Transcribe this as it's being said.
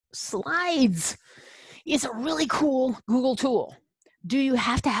Slides is a really cool Google tool. Do you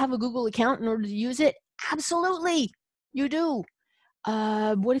have to have a Google account in order to use it? Absolutely, you do.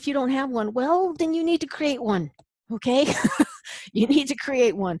 What if you don't have one? Well, then you need to create one, okay? You need to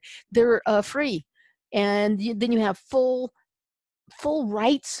create one. They're free, and then you have full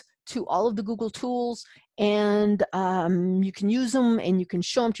rights to all of the Google tools, and you can use them, and you can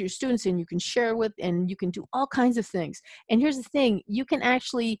show them to your students, and you can share with, and you can do all kinds of things. And here's the thing, you can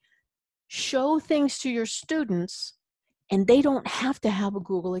actually show things to your students, and they don't have to have a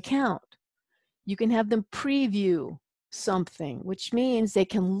Google account. You can have them preview something, which means they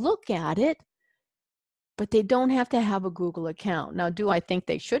can look at it, but they don't have to have a Google account. Now, do I think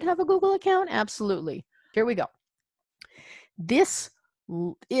they should have a Google account? Absolutely. Here we go. This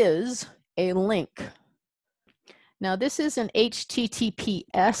is a link. Now, this is an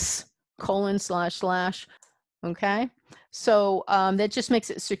HTTPS : okay? So that just makes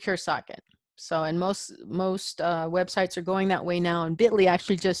it a secure socket. So, and most websites are going that way now, and Bitly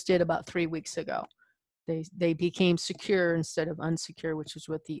actually just did about 3 weeks ago. They became secure instead of unsecure, which is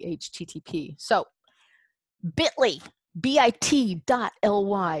with the HTTP. So, Bitly,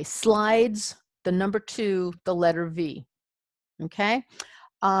 bit.ly, slides, the number 2, the letter V. Okay,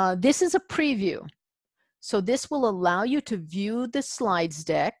 this is a preview. So this will allow you to view the slides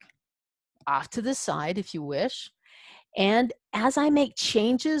deck off to the side if you wish. And as I make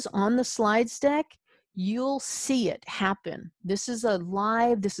changes on the slides deck, you'll see it happen. This is a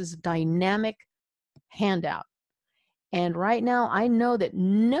live, this is a dynamic handout. And right now I know that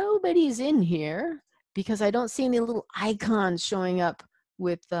nobody's in here because I don't see any little icons showing up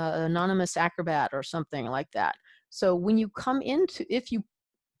with Anonymous Acrobat or something like that. So when you come into, if you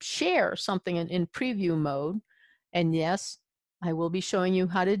share something in preview mode, and yes, I will be showing you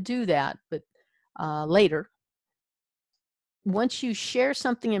how to do that, but later. Once you share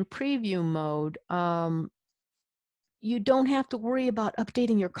something in preview mode, you don't have to worry about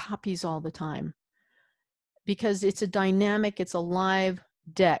updating your copies all the time because it's a dynamic, it's a live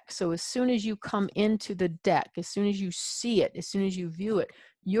deck. So as soon as you come into the deck, as soon as you see it, as soon as you view it,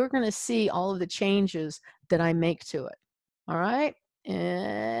 you're going to see all of the changes that I make to it. All right,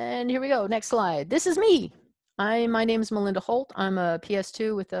 and here we go. Next slide. This is me. My name is Melinda Holt. I'm a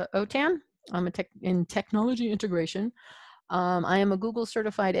PS2 with OTAN. I'm in technology integration. I am a Google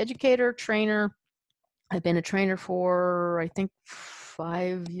certified educator, trainer. I've been a trainer for, I think,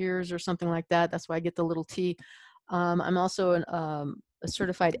 5 years or something like that. That's why I get the little T. I'm also a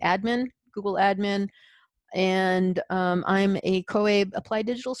certified admin, Google admin, and I'm a COABE Applied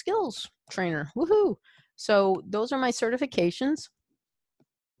Digital Skills trainer. Woohoo! So those are my certifications.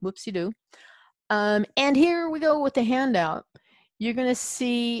 Whoopsie-doo. And here we go with the handout. You're going to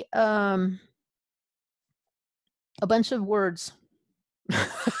see a bunch of words.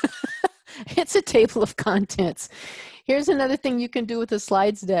 It's a table of contents. Here's another thing you can do with the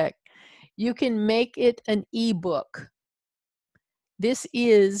slides deck. You can make it an ebook. This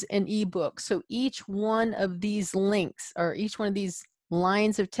is an ebook. So each one of these links, or each one of these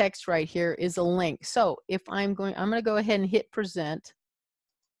lines of text right here, is a link. So if I'm going to go ahead and hit present.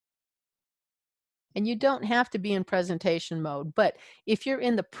 And you don't have to be in presentation mode, but if you're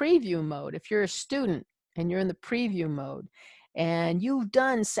in the preview mode, if you're a student and you're in the preview mode, and you've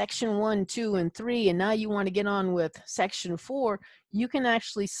done section 1, 2, and 3, and now you want to get on with section 4, you can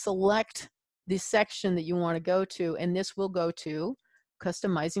actually select the section that you want to go to, and this will go to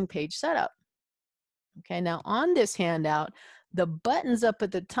customizing page setup. Okay, now on this handout, the buttons up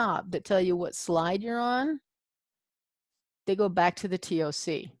at the top that tell you what slide you're on, they go back to the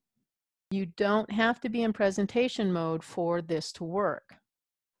TOC. You don't have to be in presentation mode for this to work.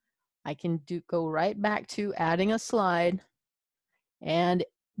 I can go right back to adding a slide, and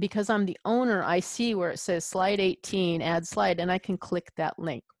because I'm the owner, I see where it says slide 18, add slide, and I can click that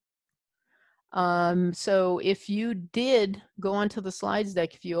link. So if you did go onto the slides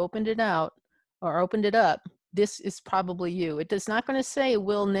deck, if you opened it out or opened it up, this is probably you. It is not going to say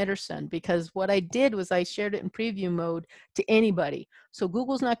Will Nitterson, because what I did was I shared it in preview mode to anybody. So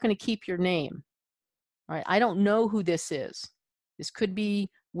Google's not going to keep your name. All right, I don't know who this is. This could be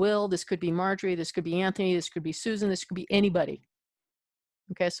Will, this could be Marjorie, this could be Anthony, this could be Susan, this could be anybody.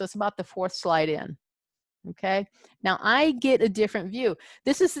 Okay, so it's about the 4th slide in. Okay, now I get a different view.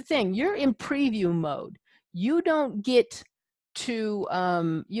 This is the thing, you're in preview mode. You don't get to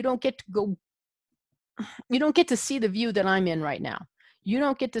see the view that I'm in right now. You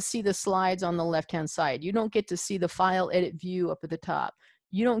don't get to see the slides on the left-hand side. You don't get to see the file edit view up at the top.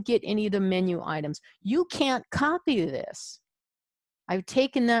 You don't get any of the menu items. You can't copy this. I've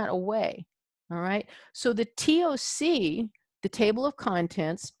taken that away. All right. So the TOC, the table of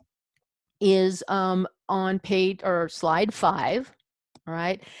contents, is on page or slide 5. All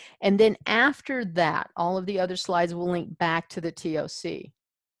right. And then after that, all of the other slides will link back to the TOC.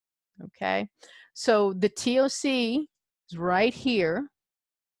 Okay. So the TOC is right here.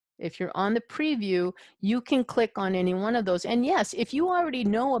 If you're on the preview, you can click on any one of those. And yes, if you already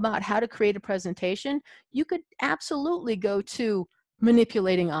know about how to create a presentation, you could absolutely go to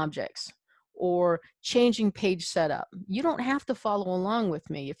manipulating objects or changing page setup. You don't have to follow along with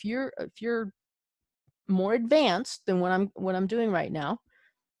me. If you're more advanced than what I'm doing right now,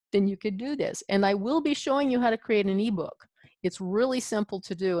 then you could do this. And I will be showing you how to create an ebook. It's really simple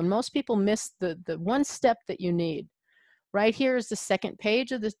to do, and most people miss the one step that you need. Right here is the second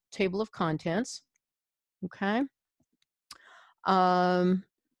page of the table of contents. Okay. And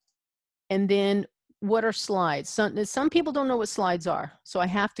then what are slides? Some people don't know what slides are, so I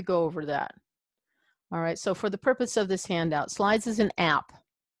have to go over that. All right, so for the purpose of this handout, slides is an app.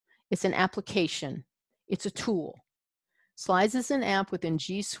 It's an application. It's a tool. Slides is an app within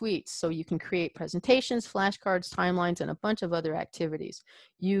G Suite, so you can create presentations, flashcards, timelines, and a bunch of other activities.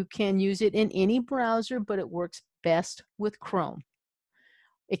 You can use it in any browser, but it works best with Chrome.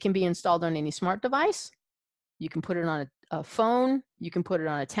 It can be installed on any smart device. You can put it on a phone, you can put it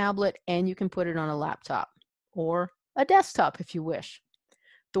on a tablet, and you can put it on a laptop or a desktop if you wish.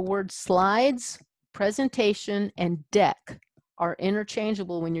 The words slides, presentation, and deck are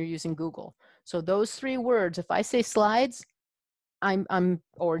interchangeable when you're using Google. So those 3 words, if I say slides,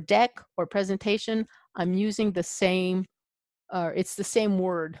 or deck or presentation, I'm using the same, it's the same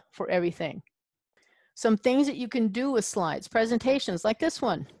word for everything. Some things that you can do with slides, presentations like this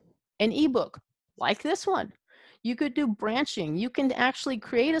one, an ebook like this one. You could do branching. You can actually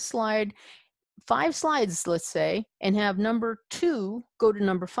create a slide, 5 slides, let's say, and have number 2 go to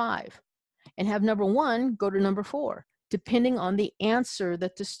number 5, and have number 1 go to number 4, depending on the answer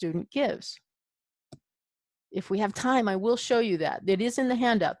that the student gives. If we have time, I will show you that. It is in the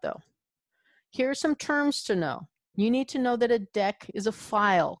handout, though. Here are some terms to know. You need to know that a deck is a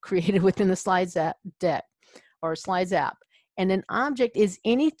file created within the Slides app deck or Slides app. And an object is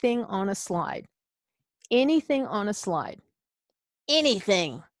anything on a slide. Anything on a slide.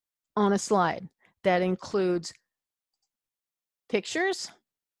 Anything on a slide. That includes pictures.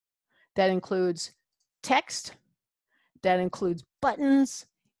 That includes text. That includes buttons.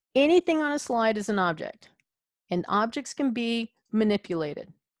 Anything on a slide is an object. And objects can be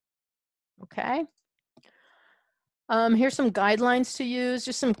manipulated. Okay? Here's some guidelines to use,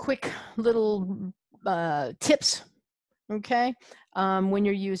 just some quick little tips, okay? When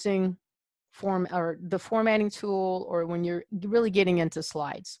you're using the formatting tool, or when you're really getting into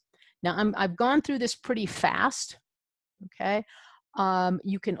slides. Now, I've gone through this pretty fast, okay?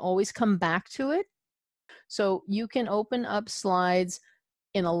 You can always come back to it. So you can open up slides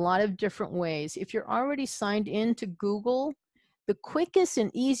in a lot of different ways. If you're already signed into Google, the quickest and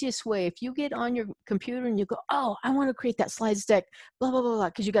easiest way, if you get on your computer and you go, oh, I want to create that slides deck, blah, blah, blah, blah,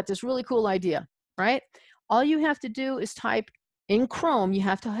 because you got this really cool idea, right? All you have to do is type in Chrome. You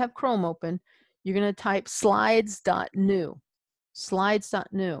have to have Chrome open. You're going to type slides.new,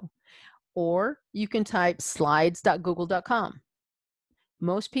 slides.new, or you can type slides.google.com.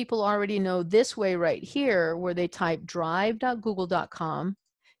 Most people already know this way right here, where they type drive.google.com.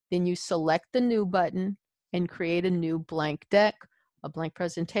 Then you select the new button and create a new blank deck, a blank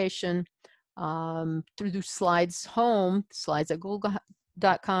presentation. Through the slides home,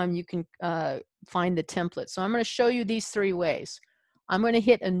 slides.google.com, you can find the template. So I'm going to show you these 3 ways. I'm going to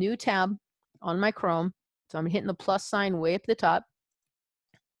hit a new tab on my Chrome. So I'm hitting the plus sign way up the top.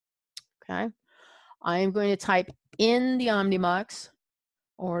 Okay. I am going to type in the Omnibox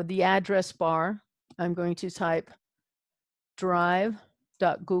or the address bar. I'm going to type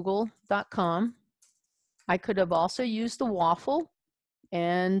drive.google.com. I could have also used the waffle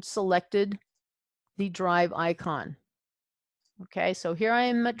and selected the Drive icon. Okay, so here I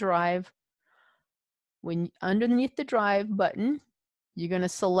am at Drive. When underneath the Drive button, you're going to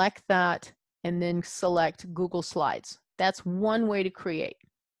select that and then select Google Slides. That's one way to create.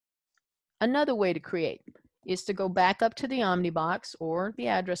 Another way to create is to go back up to the Omnibox or the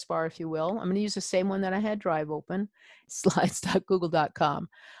address bar, if you will. I'm going to use the same one that I had Drive open, slides.google.com.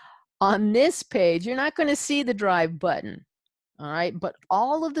 On this page, you're not going to see the Drive button, all right? But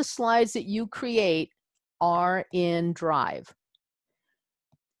all of the slides that you create are in Drive.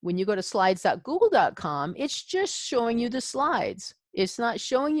 When you go to slides.google.com, it's just showing you the slides. It's not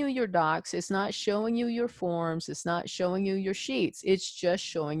showing you your docs. It's not showing you your forms. It's not showing you your sheets. It's just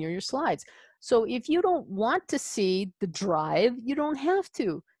showing you your slides. So if you don't want to see the Drive, you don't have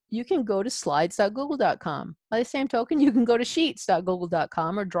to. you can go to slides.google.com. By the same token, you can go to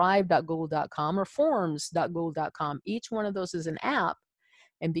sheets.google.com or drive.google.com or forms.google.com. Each one of those is an app.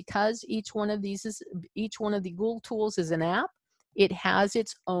 And because each one of the Google tools is an app, it has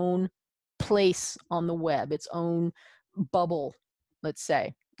its own place on the web, its own bubble, let's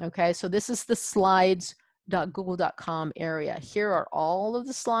say. Okay, so this is the slides.google.com area. Here are all of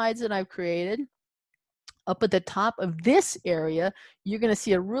the slides that I've created. Up at the top of this area, you're going to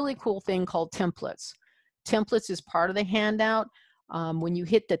see a really cool thing called templates. Templates is part of the handout. When you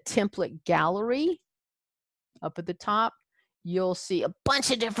hit the template gallery up at the top, you'll see a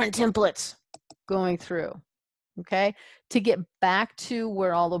bunch of different templates going through. Okay, to get back to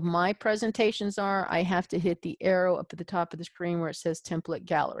where all of my presentations are, I have to hit the arrow up at the top of the screen where it says template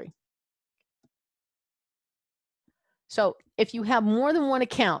gallery. So if you have more than one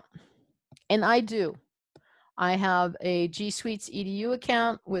account, and I do, I have a G Suites EDU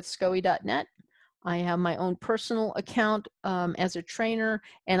account with scoe.net. I have my own personal account as a trainer,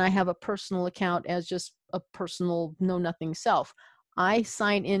 and I have a personal account as just a personal know-nothing self. I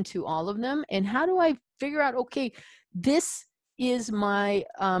sign into all of them, and how do I figure out, okay, this is my,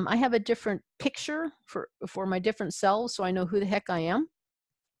 I have a different picture for my different selves, so I know who the heck I am.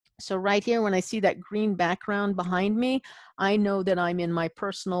 So right here, when I see that green background behind me, I know that I'm in my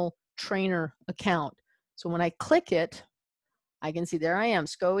personal trainer account. So when I click it, I can see there I am,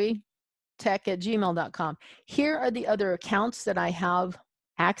 scoetech@gmail.com. Here are the other accounts that I have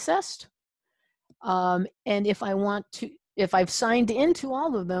accessed. And if I want to, if I've signed into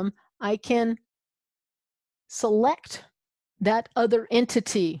all of them, I can select that other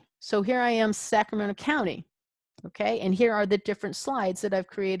entity. So here I am, Sacramento County. Okay, and here are the different slides that I've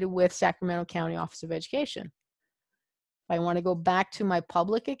created with Sacramento County Office of Education. If I want to go back to my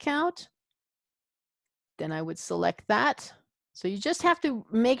public account, then I would select that. So you just have to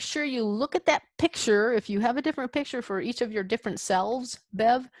make sure you look at that picture. If you have a different picture for each of your different selves,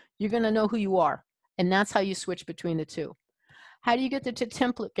 Bev, you're going to know who you are. And that's how you switch between the two. How do you get to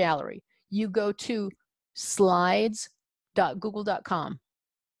template gallery? You go to slides.google.com.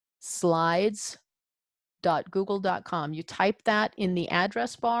 Slides.google.com. You type that in the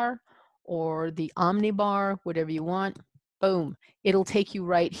address bar or the Omni bar, whatever you want. Boom. It'll take you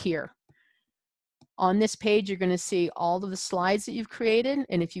right here. On this page, you're going to see all of the slides that you've created.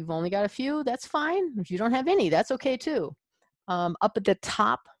 And if you've only got a few, that's fine. If you don't have any, that's okay too. Up at the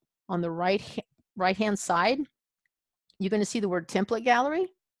top on the right-hand side, you're going to see the word template gallery,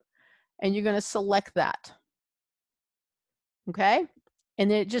 and you're going to select that. Okay? And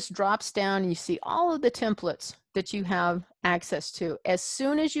then it just drops down and you see all of the templates that you have access to. As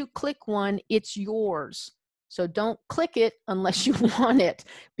soon as you click one, it's yours. So don't click it unless you want it,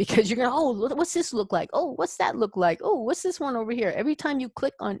 because you're going to, oh, what's this look like? Oh, what's that look like? Oh, what's this one over here? Every time you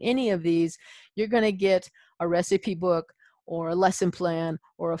click on any of these, you're going to get a recipe book or a lesson plan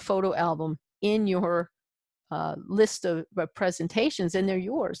or a photo album in your list of presentations, and they're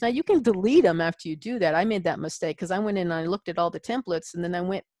yours. Now you can delete them after you do that. I made that mistake because I went in and I looked at all the templates, and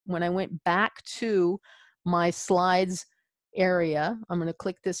then when I went back to my slides area, I'm going to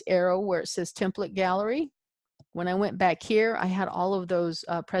click this arrow where it says template gallery. When I went back here, I had all of those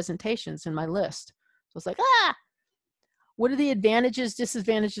presentations in my list. So it's like, what are the advantages,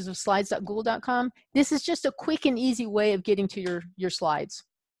 disadvantages of slides.google.com? This is just a quick and easy way of getting to your slides,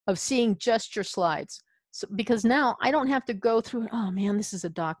 of seeing just your slides. So, because now I don't have to go through, oh man, this is a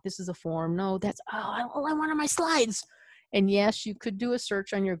doc, this is a form. No, that's, all I want are my slides. And yes, you could do a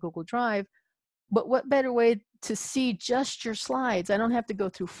search on your Google Drive, but what better way to see just your slides? I don't have to go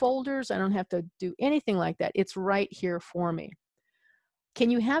through folders. I don't have to do anything like that. It's right here for me. Can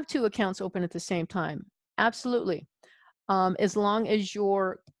you have two accounts open at the same time? Absolutely. As long as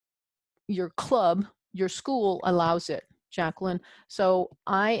your club, your school allows it, Jacqueline. So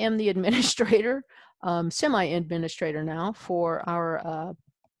I am the administrator, semi-administrator now for our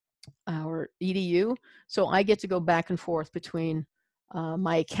EDU. So I get to go back and forth between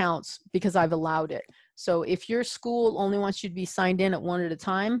my accounts because I've allowed it. So if your school only wants you to be signed in at one at a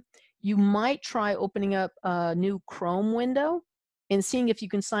time, you might try opening up a new Chrome window and seeing if you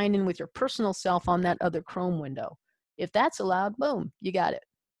can sign in with your personal self on that other Chrome window. If that's allowed, boom, you got it.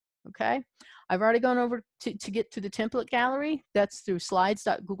 Okay. I've already gone over to get to the template gallery. That's through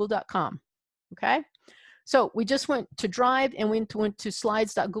slides.google.com. Okay. So we just went to Drive and went to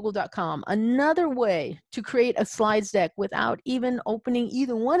slides.google.com. Another way to create a slides deck without even opening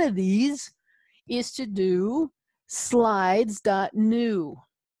either one of these is to do slides.new.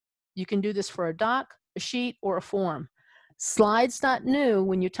 You can do this for a doc, a sheet, or a form. Slides.new,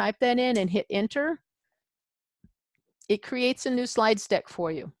 when you type that in and hit enter, it creates a new slides deck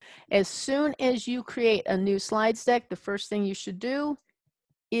for you. As soon as you create a new slides deck, the first thing you should do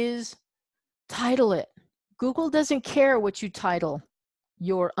is title it. Google doesn't care what you title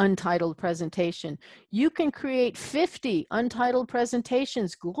your untitled presentation. You can create 50 untitled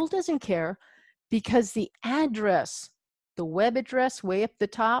presentations. Google doesn't care, because the address, the web address way up the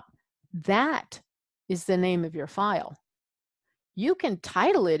top, that is the name of your file. You can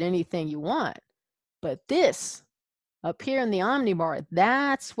title it anything you want, but this up here in the Omnibar,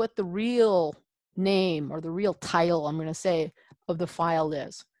 that's what the real name, or the real title, I'm going to say, of the file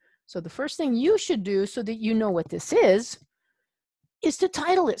is. So the first thing you should do, so that you know what this is to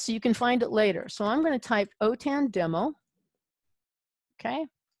title it so you can find it later. So I'm going to type OTAN demo. Okay.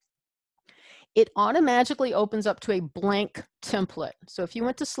 It automatically opens up to a blank template. So if you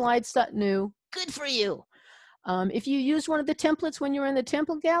went to slides.new, good for you. If you use one of the templates when you're in the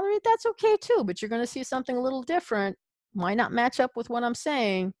template gallery, that's okay too, but you're going to see something a little different. Might not match up with what I'm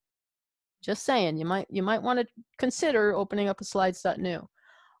saying. Just saying, you might want to consider opening up a slides.new.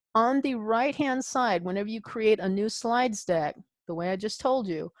 On the right-hand side, whenever you create a new slides deck, the way I just told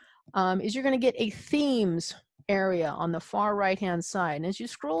you, is you're going to get a themes area on the far right-hand side. And as you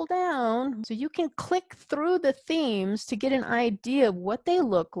scroll down, so you can click through the themes to get an idea of what they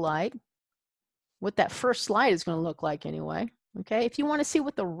look like, what that first slide is going to look like anyway. Okay, if you want to see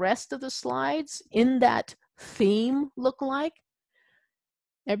what the rest of the slides in that theme look like,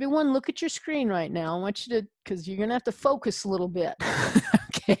 everyone look at your screen right now. I want you to, because you're going to have to focus a little bit.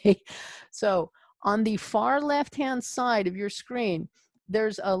 Okay, so on the far left-hand side of your screen,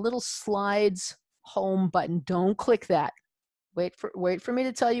 there's a little slides home button. Don't click that. Wait for me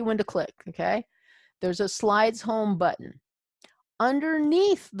to tell you when to click, okay? There's a slides home button.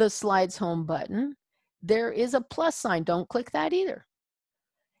 Underneath the slides home button, there is a plus sign. Don't click that either.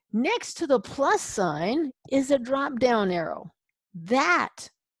 Next to the plus sign is a drop-down arrow. That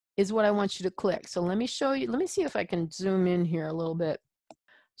is what I want you to click. So let me show you. Let me see if I can zoom in here a little bit.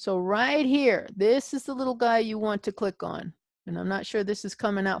 So right here, this is the little guy you want to click on. And I'm not sure this is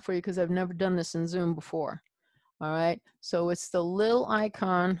coming out for you because I've never done this in Zoom before. All right, so it's the little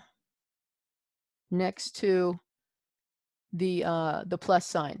icon next to the plus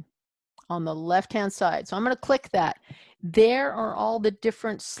sign on the left-hand side. So I'm going to click that. There are all the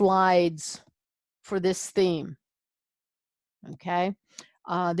different slides for this theme. Okay,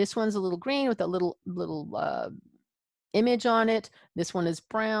 this one's a little green with a little image on it. This one is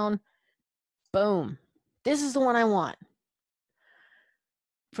brown. Boom. This is the one I want.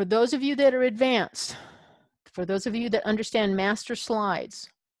 For those of you that are advanced, for those of you that understand master slides,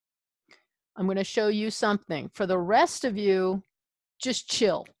 I'm going to show you something. For the rest of you, just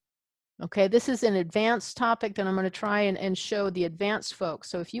chill. Okay, this is an advanced topic that I'm going to try and show the advanced folks.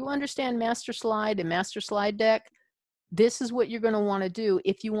 So if you understand master slide and master slide deck, this is what you're going to want to do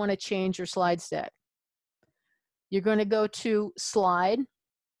if you want to change your slides deck. You're going to go to Slide,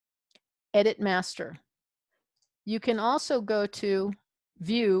 Edit Master. You can also go to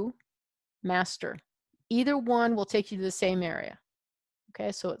View Master. Either one will take you to the same area.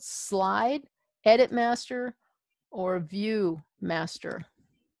 Okay, so it's Slide, Edit Master, or View Master.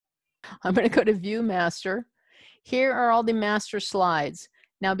 I'm going to go to View Master. Here are all the master slides.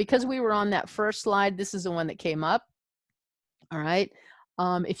 Now, because we were on that first slide, this is the one that came up. All right.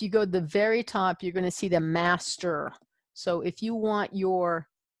 If you go to the very top, you're going to see the master. So if you want your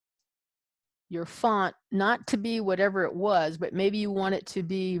font not to be whatever it was, but maybe you want it to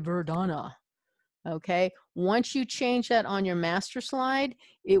be Verdana. Okay. Once you change that on your master slide,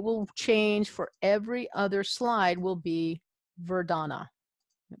 it will change for every other slide will be Verdana.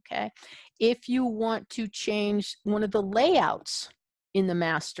 Okay. If you want to change one of the layouts in the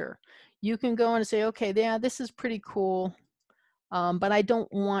master, you can go and say, okay, yeah, this is pretty cool, but I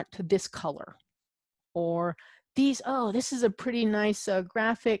don't want this color. Or these, oh, this is a pretty nice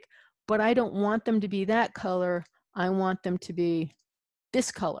graphic, but I don't want them to be that color. I want them to be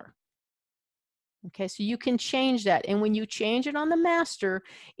this color. Okay, so you can change that. And when you change it on the master,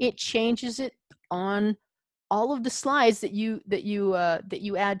 it changes it on all of the slides that you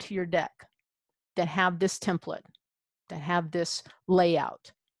add to your deck that have this template, that have this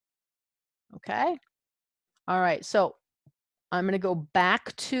layout. Okay. All right. So I'm going to go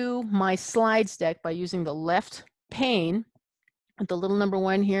back to my slides deck by using the left pane, the little number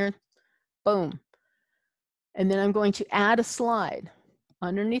 1 here. Boom. And then I'm going to add a slide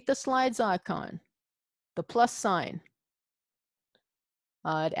underneath the slides icon, the plus sign.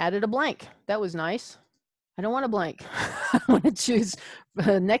 It added a blank. That was nice. I don't want a blank. I want to choose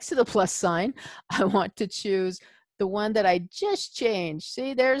next to the plus sign. I want to choose the one that I just changed.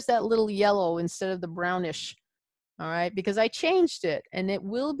 See, there's that little yellow instead of the brownish. all right, because I changed it, and it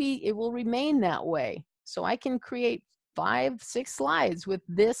will remain that way. So I can create 5, 6 slides with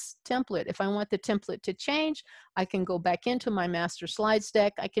this template. If I want the template to change, I can go back into my master slides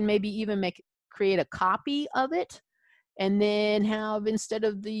deck. I can maybe even create a copy of it, and then have, instead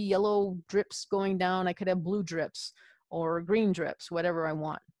of the yellow drips going down, I could have blue drips or green drips, whatever I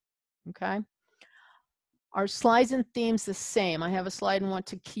want. Okay. Our slides and themes the same. I have a slide and want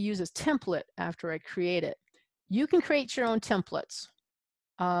to use as template after I create it. You can create your own templates.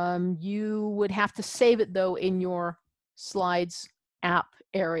 You would have to save it though in your slides app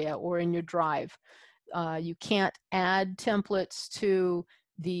area or in your drive. You can't add templates to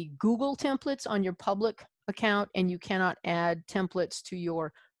the Google templates on your public account, and you cannot add templates to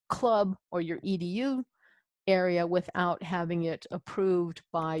your club or your EDU area without having it approved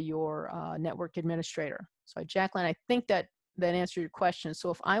by your network administrator. So Jacqueline, I think that answered your question. So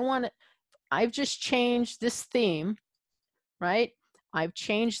if I want it, I've just changed this theme, right? I've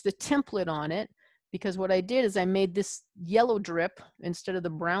changed the template on it, because what I did is I made this yellow drip instead of the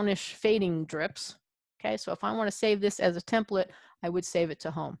brownish fading drips. Okay, so if I want to save this as a template, I would save it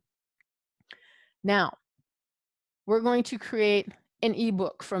to home. Now, we're going to create an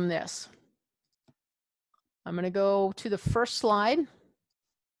ebook from this. I'm going to go to the first slide,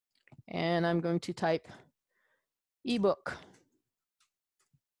 and I'm going to type ebook.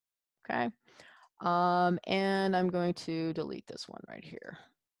 Okay. And I'm going to delete this one right here.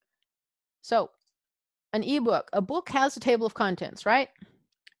 So an ebook, a book has a table of contents, right?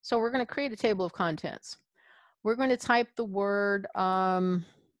 So we're going to create a table of contents. We're going to type the word, what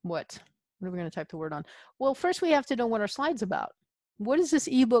are we going to type the word on? Well, first we have to know what our slide's about. What is this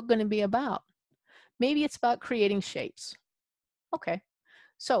ebook going to be about? Maybe it's about creating shapes. Okay.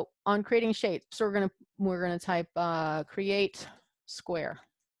 So on creating shapes, so we're going to type create square.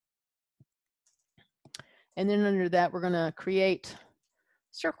 And then under that, we're going to create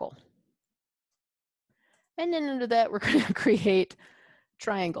circle. And then under that, we're going to create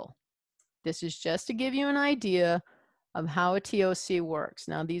triangle. This is just to give you an idea of how a TOC works.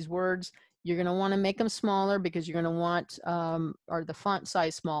 Now, these words, you're going to want to make them smaller because you're going to want, or the font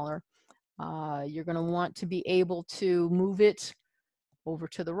size smaller. You're going to want to be able to move it over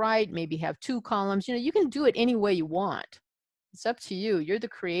to the right, maybe have 2 columns. You know, you can do it any way you want. It's up to you. You're the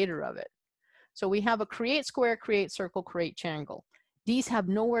creator of it. So we have a create square, create circle, create triangle. These have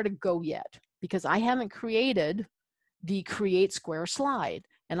nowhere to go yet because I haven't created the create square slide,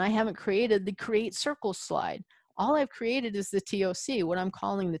 and I haven't created the create circle slide. All I've created is the TOC, what I'm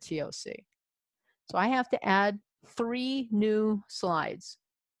calling the TOC. So I have to add 3 new slides.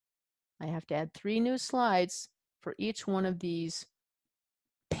 I have to add 3 new slides for each one of these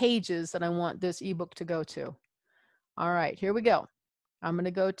pages that I want this ebook to go to. All right, here we go. I'm going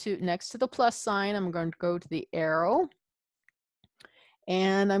to go to next to the plus sign. I'm going to go to the arrow,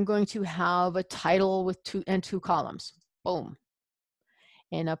 and I'm going to have a title with 2 columns. Boom.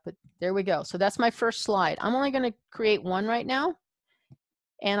 And there we go. So that's my first slide. I'm only going to create 1 right now,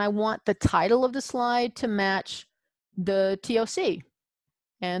 and I want the title of the slide to match the TOC.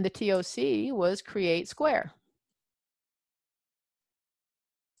 And the TOC was create square.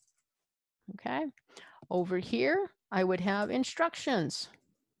 Okay. Over here, I would have instructions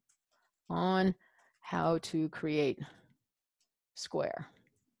on how to create square.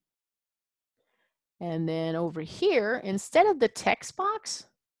 And then over here, instead of the text box,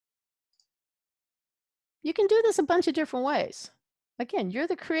 you can do this a bunch of different ways. Again, you're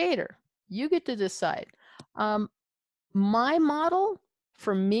the creator. You get to decide. My model,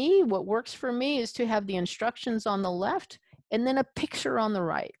 for me, what works for me is to have the instructions on the left and then a picture on the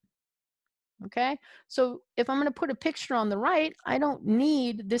right. Okay, so if I'm going to put a picture on the right, I don't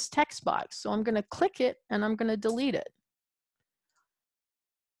need this text box. So I'm going to click it and I'm going to delete it.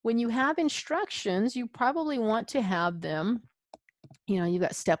 When you have instructions, you probably want to have them, you know, you've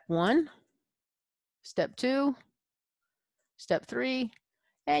got step 1, step 2, step 3,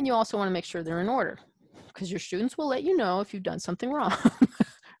 and you also want to make sure they're in order because your students will let you know if you've done something wrong,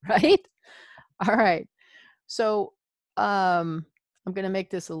 right? All right, so I'm going to make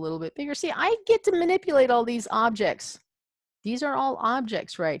this a little bit bigger. See, I get to manipulate all these objects. These are all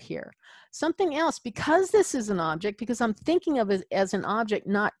objects right here. Something else, because this is an object, because I'm thinking of it as an object,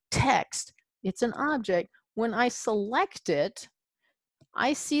 not text, it's an object. When I select it,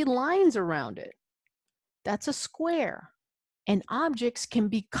 I see lines around it. That's a square. And objects can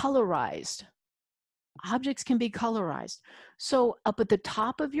be colorized. Objects can be colorized. So up at the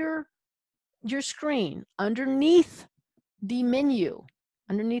top of your screen, underneath the menu,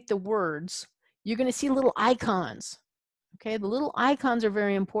 underneath the words, you're going to see little icons. Okay, the little icons are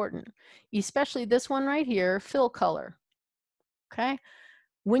very important, especially this one right here, fill color. Okay,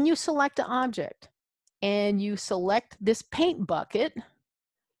 when you select an object and you select this paint bucket,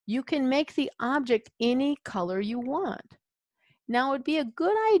 you can make the object any color you want. Now, it'd be a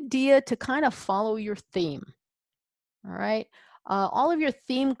good idea to kind of follow your theme. All right. All of your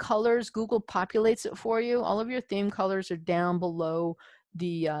theme colors, Google populates it for you. All of your theme colors are down below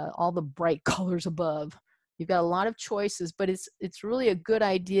the all the bright colors above. You've got a lot of choices, but it's really a good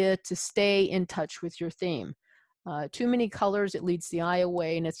idea to stay in touch with your theme. Too many colors, it leads the eye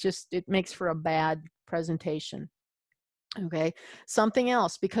away, and it makes for a bad presentation. Okay. Something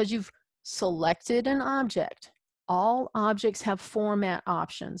else, because you've selected an object, all objects have format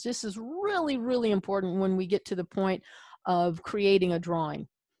options. This is really, really important when we get to the point of creating a drawing.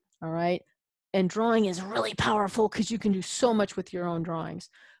 All right. And drawing is really powerful because you can do so much with your own drawings.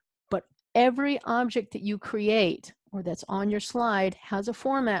 But every object that you create or that's on your slide has a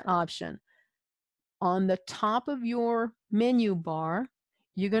format option. On the top of your menu bar,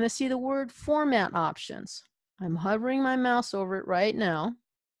 you're going to see the word format options. I'm hovering my mouse over it right now,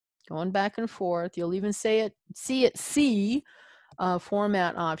 going back and forth. You'll even see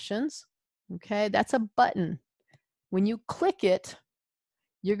format options. Okay, that's a button. When you click it,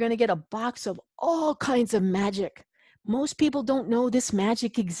 you're going to get a box of all kinds of magic. Most people don't know this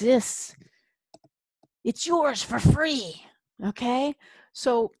magic exists. It's yours for free. Okay,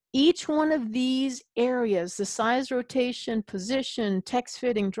 so each one of these areas, the size, rotation, position, text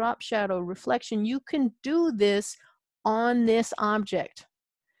fitting, drop shadow, reflection, you can do this on this object.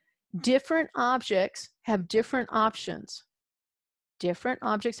 Different objects have different options. Different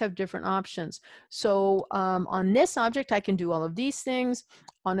objects have different options. So on this object, I can do all of these things.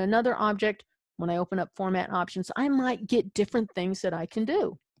 On another object, when I open up format options, I might get different things that I can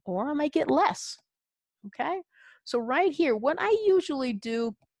do, or I might get less. Okay, so right here, what I usually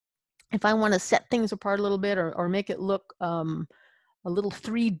do if I want to set things apart a little bit or make it look a little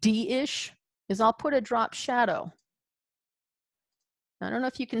 3D-ish is I'll put a drop shadow. I don't know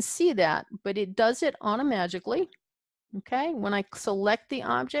if you can see that, but it does it automatically. Okay, when I select the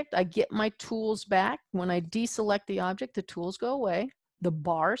object, I get my tools back. When I deselect the object, the tools go away. The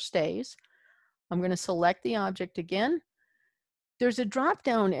bar stays. I'm going to select the object again. There's a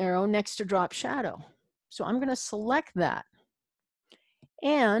drop-down arrow next to drop shadow. So I'm going to select that.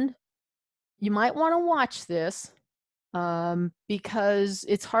 And you might want to watch this because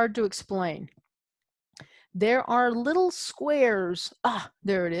it's hard to explain. There are little squares.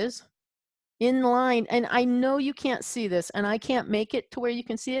 There it is. In line, and I know you can't see this, and I can't make it to where you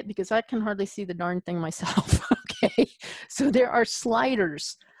can see it because I can hardly see the darn thing myself. Okay, so there are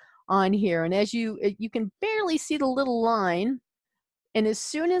sliders on here, and as you can barely see the little line, and as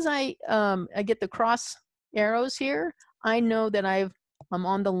soon as I get the cross arrows here, I know that I'm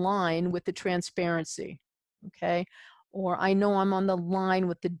on the line with the transparency. Okay, or I know I'm on the line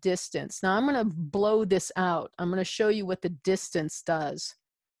with the distance. Now I'm going to blow this out. I'm going to show you what the distance does.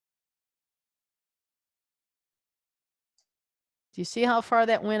 Do you see how far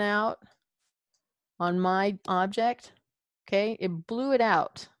that went out on my object? Okay, it blew it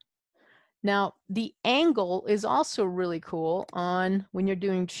out. Now, the angle is also really cool on when you're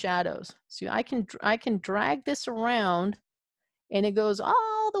doing shadows. So I can drag this around and it goes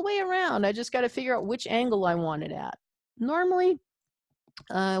all the way around. I just got to figure out which angle I want it at. Normally,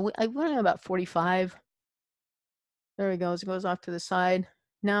 I went at about 45. There it goes. It goes off to the side.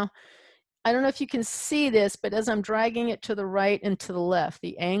 Now, I don't know if you can see this, but as I'm dragging it to the right and to the left,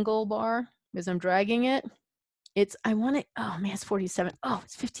 the angle bar, as I'm dragging it, I want it, oh man, it's 47. Oh,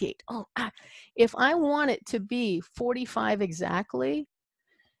 it's 58. If I want it to be 45 exactly,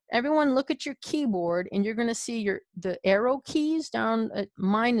 everyone look at your keyboard and you're going to see the arrow keys down.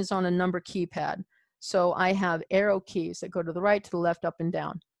 Mine is on a number keypad. So I have arrow keys that go to the right, to the left, up and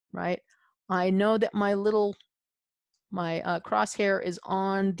down, right? I know that my crosshair is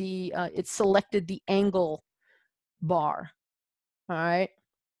on it selected the angle bar, all right?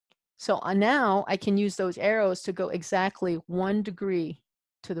 So now I can use those arrows to go exactly 1 degree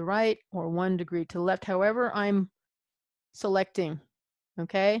to the right or 1 degree to the left, however I'm selecting,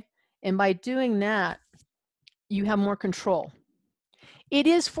 okay? And by doing that, you have more control. It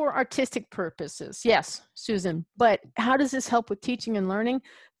is for artistic purposes, yes, Susan, but how does this help with teaching and learning?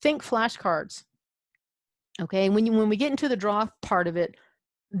 Think flashcards, okay? When we get into the draw part of it,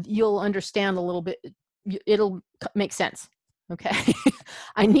 you'll understand a little bit, it'll make sense. Okay,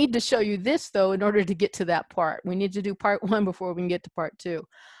 I need to show you this though in order to get to that part. We need to do part 1 before we can get to part 2.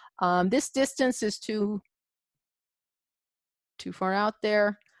 This distance is too far out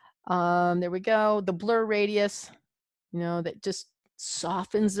there. There we go. The blur radius, you know, that just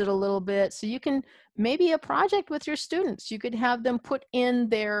softens it a little bit. So you can, maybe a project with your students, you could have them put in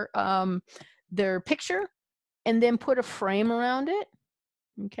their picture and then put a frame around it.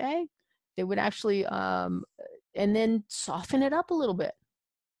 Okay. They would actually, and then soften it up a little bit.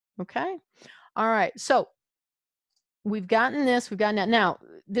 Okay. All right. So we've gotten this, we've gotten that. Now,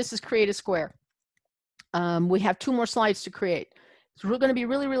 this is create a square. We have 2 more slides to create. So we're going to be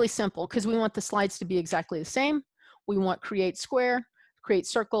really, really simple because we want the slides to be exactly the same. We want create square, create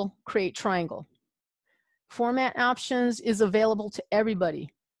circle, create triangle. Format options is available to everybody,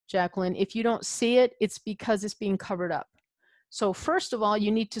 Jacqueline. If you don't see it, it's because it's being covered up. So first of all,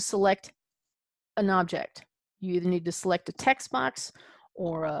 you need to select an object. You either need to select a text box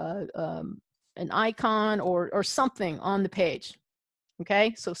or an icon or something on the page.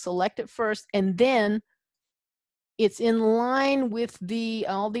 Okay, so select it first, and then it's in line with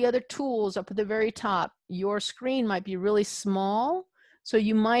all the other tools up at the very top. Your screen might be really small, so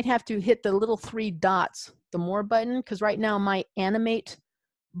you might have to hit the little 3 dots, the more button, because right now my animate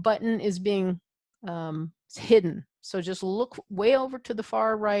button is being hidden. So just look way over to the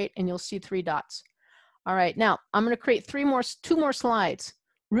far right and you'll see 3 dots. All right, now I'm going to create 2 more slides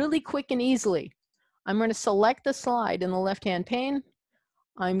really quick and easily. I'm going to select the slide in the left-hand pane.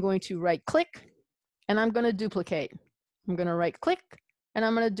 I'm going to right click and I'm going to duplicate. I'm going to right click and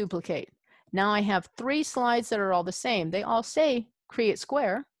I'm going to duplicate. Now I have 3 slides that are all the same. They all say create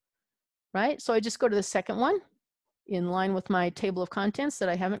square, right? So I just go to the second one in line with my table of contents that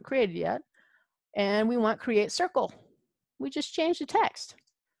I haven't created yet. And we want create circle. We just change the text.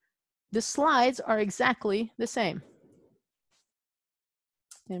 The slides are exactly the same.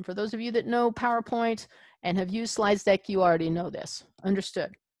 And for those of you that know PowerPoint and have used Slides Deck, you already know this.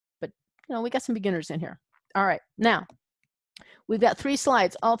 Understood. But you know, we got some beginners in here. All right, now we've got 3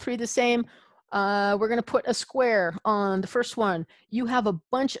 slides, all 3 the same. We're going to put a square on the first one. You have a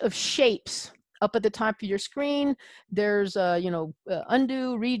bunch of shapes up at the top of your screen. There's undo,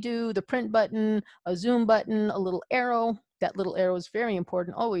 redo, the print button, a zoom button, a little arrow. That little arrow is very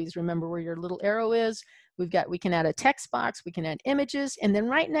important. Always remember where your little arrow is. We can add a text box, we can add images, and then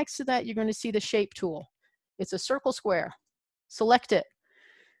right next to that, you're going to see the shape tool. It's a circle square. Select it.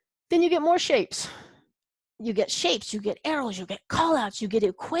 Then you get more shapes. You get shapes, you get arrows, you get callouts, you get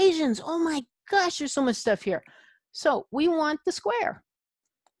equations. Oh my gosh, there's so much stuff here. So we want the square.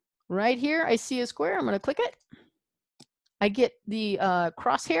 Right here, I see a square. I'm going to click it. I get the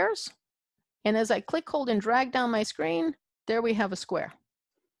crosshairs. And as I click, hold, and drag down my screen, there we have a square.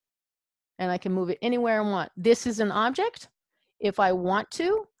 And I can move it anywhere I want. This is an object. If I want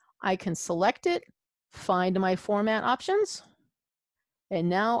to, I can select it, find my format options, and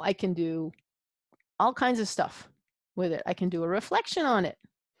now I can do all kinds of stuff with it. I can do a reflection on it.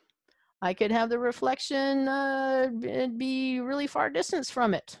 I could have the reflection be really far distance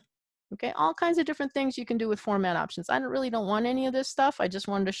from it. Okay, all kinds of different things you can do with format options. I really don't want any of this stuff. I just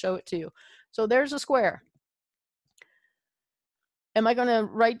wanted to show it to you. So there's a square. Am I going to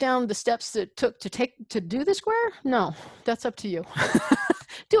write down the steps that it took to do the square? No, that's up to you.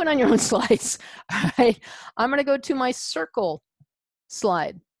 Do it on your own slides. All right, I'm going to go to my circle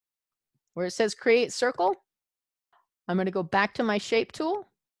slide where it says create circle. I'm going to go back to my shape tool.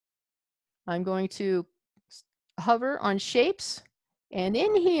 I'm going to hover on shapes, and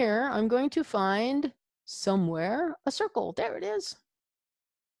in here I'm going to find somewhere a circle. There it is.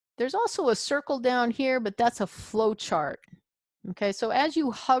 There's also a circle down here, but that's a flow chart. Okay, so as you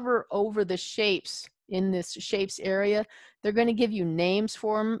hover over the shapes in this shapes area, they're going to give you names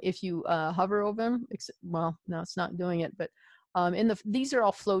for them if you hover over them. Well, no, it's not doing it, but these are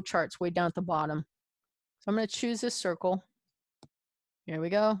all flow charts way down at the bottom. So I'm going to choose this circle. Here we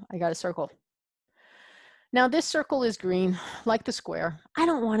go. I got a circle. Now this circle is green, like the square. I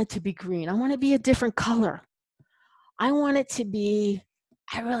don't want it to be green. I want it to be a different color. I really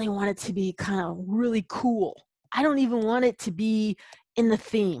want it to be kind of really cool. I don't even want it to be in the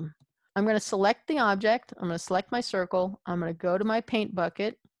theme. I'm going to select the object. I'm going to select my circle. I'm going to go to my paint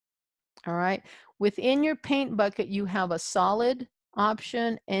bucket. All right. Within your paint bucket, you have a solid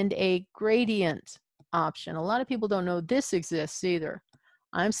option and a gradient option. A lot of people don't know this exists either.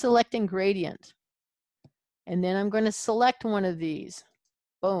 I'm selecting gradient. And then I'm going to select one of these.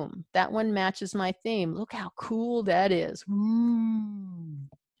 Boom. That one matches my theme. Look how cool that is. Ooh,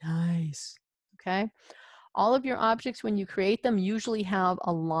 nice. Okay. All of your objects, when you create them, usually have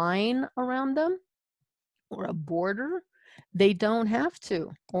a line around them or a border. They don't have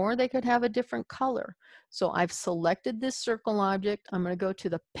to, or they could have a different color. So I've selected this circle object. I'm going to go to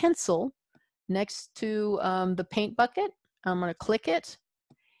the pencil next to the paint bucket. I'm going to click it.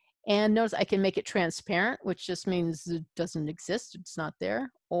 And notice I can make it transparent, which just means it doesn't exist, it's not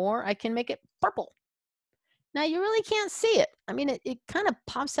there, or I can make it purple. Now you really can't see it. I mean, it kind of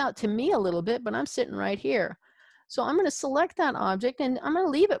pops out to me a little bit, but I'm sitting right here. So I'm going to select that object and I'm going to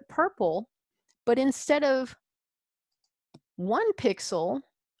leave it purple, but instead of 1 pixel,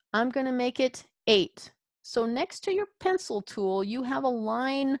 I'm going to make it 8. So next to your pencil tool, you have a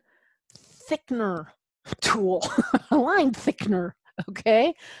line thickener tool, a line thickener,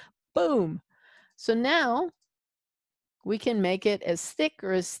 okay? Boom. So now we can make it as thick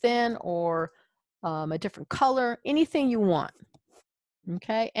or as thin or a different color, anything you want.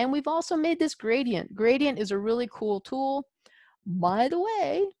 Okay, and we've also made this gradient. Gradient is a really cool tool. By the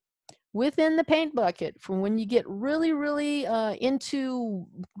way, within the paint bucket, for when you get really into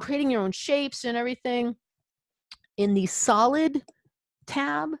creating your own shapes and everything, in the solid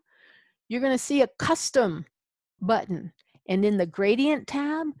tab, you're going to see a custom button. And in the gradient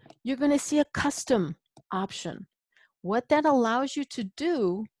tab, you're going to see a custom option. What that allows you to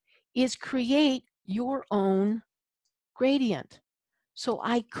do is create your own gradient. So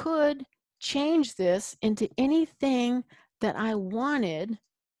I could change this into anything that I wanted.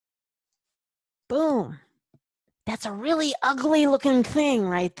 Boom. That's a really ugly looking thing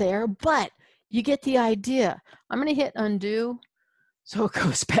right there, but you get the idea. I'm going to hit undo so it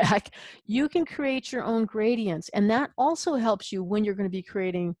goes back. You can create your own gradients, and that also helps you when you're going to be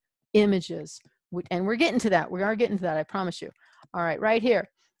creating images. And we're getting to that. We are getting to that, I promise you. All right, right here.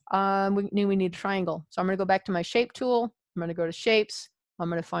 We need a triangle. So I'm going to go back to my shape tool. I'm going to go to shapes. I'm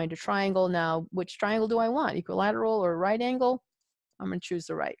going to find a triangle. Now, which triangle do I want? Equilateral or right angle? I'm going to choose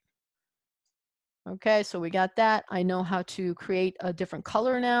the right. Okay, so we got that. I know how to create a different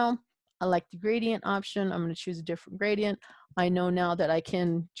color now. I like the gradient option. I'm going to choose a different gradient. I know now that I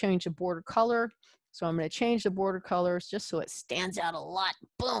can change the border color. So I'm going to change the border colors just so it stands out a lot.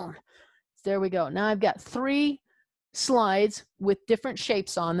 Boom. There we go. Now I've got 3 slides with different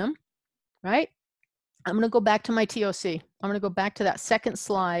shapes on them, right? I'm going to go back to my TOC. I'm going to go back to that second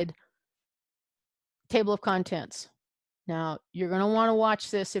slide, table of contents. Now, you're going to want to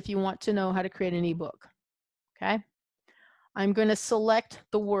watch this if you want to know how to create an ebook, okay? I'm going to select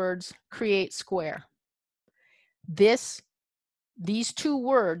the words create square. These 2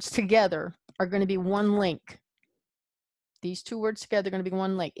 words together are going to be one link. These 2 words together are going to be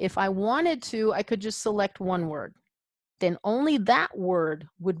one link. If I wanted to, I could just select one word. Then only that word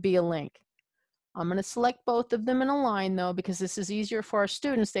would be a link. I'm going to select both of them in a line though, because this is easier for our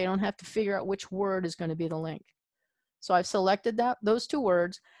students. They don't have to figure out which word is going to be the link. So I've selected those 2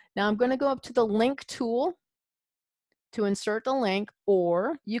 words. Now I'm going to go up to the link tool to insert the link,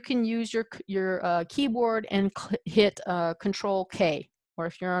 or you can use your keyboard and hit Control K, or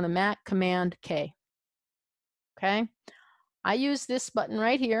if you're on a Mac, Command K. Okay, I use this button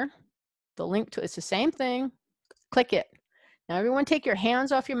right here, the link to it's the same thing. Click it. Now everyone take your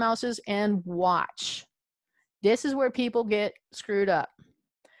hands off your mouses and watch. This is where people get screwed up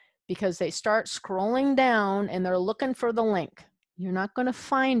because they start scrolling down and they're looking for the link. You're not going to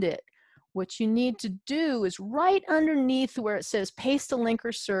find it. What you need to do is right underneath where it says paste a link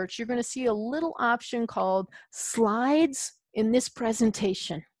or search, you're going to see a little option called slides in this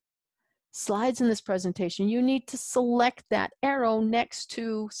presentation. Slides in this presentation. You need to select that arrow next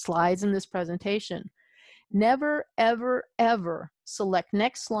to slides in this presentation. Never, ever, ever select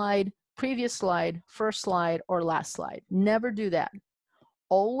next slide, previous slide, first slide, or last slide. Never do that.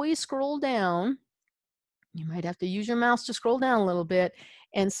 Always scroll down. You might have to use your mouse to scroll down a little bit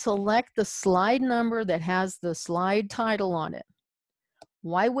and select the slide number that has the slide title on it.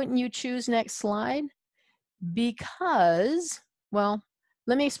 Why wouldn't you choose next slide? Because, well,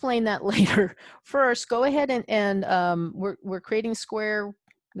 let me explain that later. First, go ahead and we're creating square.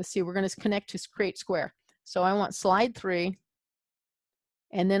 Let's see, we're going to connect to create square. So I want slide 3,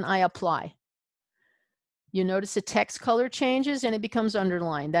 and then I apply. You notice the text color changes and it becomes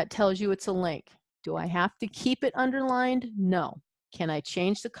underlined. That tells you it's a link. Do I have to keep it underlined? No. Can I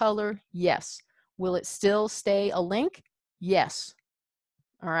change the color? Yes. Will it still stay a link? Yes.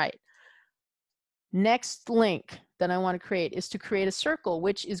 All right. Next link that I want to create is to create a circle,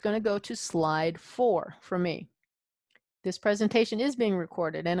 which is going to go to slide 4 for me. This presentation is being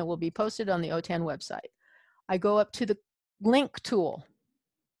recorded and it will be posted on the OTAN website. I go up to the link tool.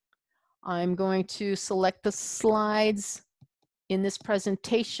 I'm going to select the slides in this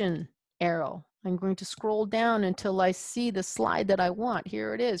presentation arrow. I'm going to scroll down until I see the slide that I want.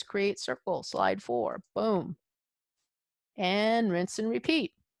 Here it is, create circle, slide 4, boom. And rinse and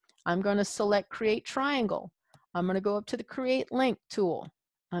repeat. I'm going to select create triangle. I'm going to go up to the create link tool.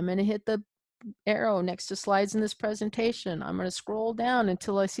 I'm going to hit the arrow next to slides in this presentation. I'm going to scroll down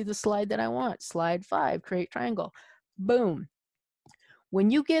until I see the slide that I want. Slide 5, create triangle. Boom. When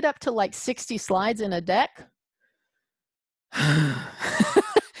you get up to like 60 slides in a deck,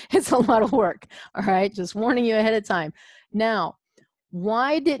 it's a lot of work. All right, just warning you ahead of time. Now,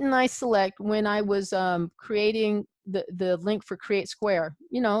 why didn't I select when I was creating the link for Create Square?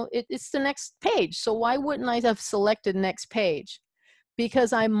 You know, it's the next page. So why wouldn't I have selected next page?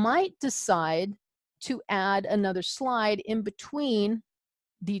 Because I might decide to add another slide in between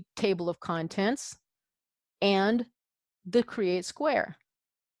the table of contents and the Create Square.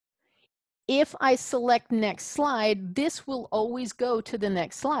 If I select next slide, this will always go to the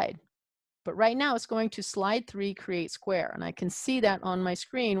next slide. But right now it's going to slide 3, create square. And I can see that on my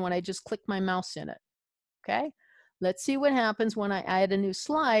screen when I just click my mouse in it. Okay, let's see what happens when I add a new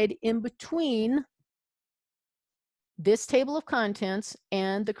slide in between this table of contents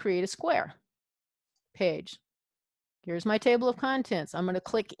and the create a square page. Here's my table of contents. I'm going to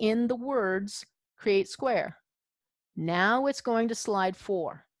click in the words create square. Now it's going to slide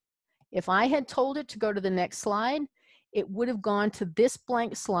 4. If I had told it to go to the next slide, it would have gone to this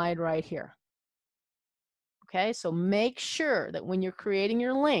blank slide right here. Okay, so make sure that when you're creating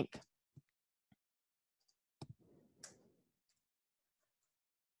your link,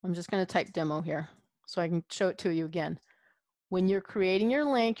 I'm just going to type demo here so I can show it to you again. When you're creating your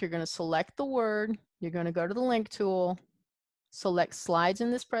link, you're going to select the word, you're going to go to the link tool, select slides in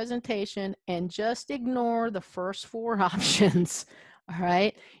this presentation, and just ignore the first 4 options. All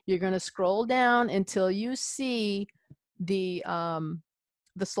right, you're going to scroll down until you see the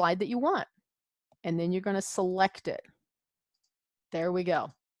slide that you want, and then you're going to select it. There we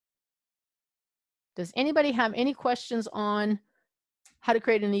go. Does anybody have any questions on how to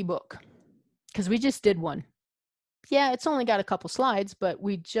create an ebook? Because we just did one. Yeah, it's only got a couple slides, but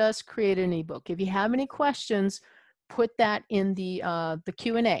we just created an ebook. If you have any questions, put that in the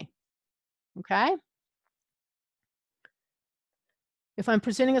Q&A. Okay. If I'm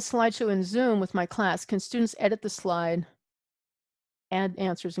presenting a slideshow in Zoom with my class, can students edit the slide, add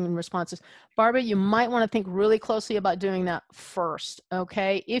answers and responses? Barbara, you might want to think really closely about doing that first,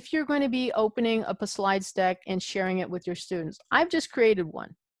 okay? If you're going to be opening up a slides deck and sharing it with your students. I've just created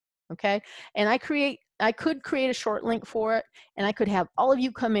one, okay? And I could create a short link for it, and I could have all of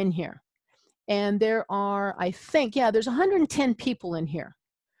you come in here. And there are, I think, yeah, there's 110 people in here.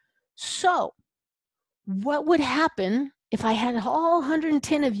 So what would happen if I had all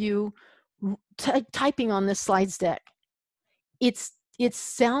 110 of you typing on this slides deck? It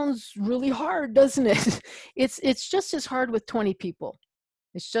sounds really hard, doesn't it? It's just as hard with 20 people.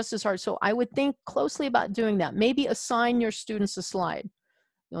 It's just as hard. So I would think closely about doing that. Maybe assign your students a slide.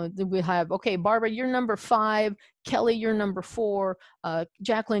 We have, okay, Barbara, you're number 5, Kelly, you're number 4,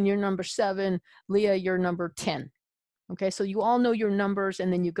 Jacqueline, you're number 7, Leah, you're number 10. Okay, so you all know your numbers,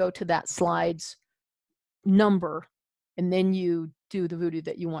 and then you go to that slide's number, and then you do the voodoo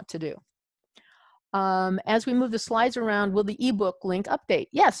that you want to do. As we move the slides around, will the ebook link update?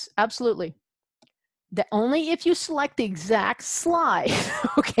 Yes, absolutely. Only if you select the exact slide.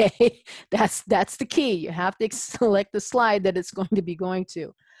 Okay, that's the key. You have to select the slide that it's going to be going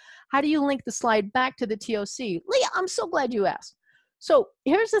to. How do you link the slide back to the TOC? Leah, I'm so glad you asked. So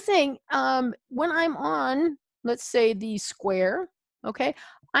here's the thing. When I'm on, let's say, the square, okay,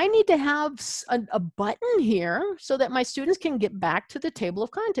 I need to have a button here so that my students can get back to the table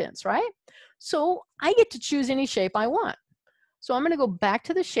of contents, right? So I get to choose any shape I want. So I'm going to go back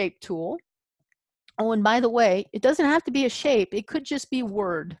to the shape tool. Oh, and by the way, it doesn't have to be a shape. It could just be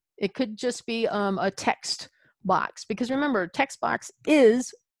Word. It could just be a text box. Because remember, text box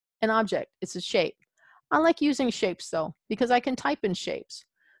is an object. It's a shape. I like using shapes, though, because I can type in shapes.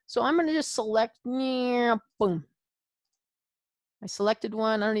 So I'm going to just select, yeah, boom. I selected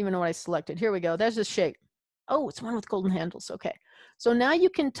one. I don't even know what I selected. Here we go. There's a shape. Oh, it's one with golden handles. Okay. So now you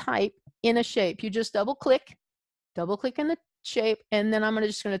can type in a shape. You just double click in the shape, and then I'm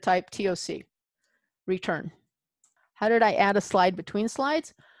just going to type TOC. Return. How did I add a slide between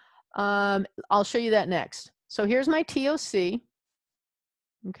slides? I'll show you that next. So here's my TOC.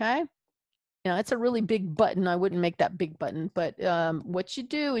 Okay. Now it's a really big button. I wouldn't make that big button, but what you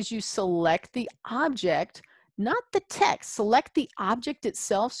do is you select the object, not the text. Select the object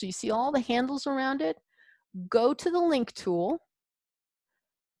itself. So you see all the handles around it. Go to the link tool.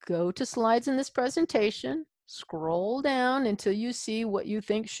 Go to slides in this presentation. Scroll down until you see what you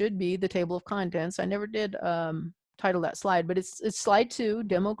think should be the table of contents. I never did title that slide, but it's slide 2,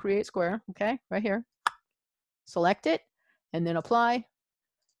 demo create square. Okay, right here. Select it and then apply.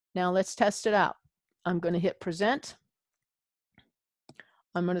 Now let's test it out. I'm going to hit present.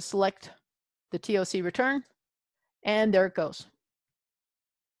 I'm going to select the TOC return, and there it goes.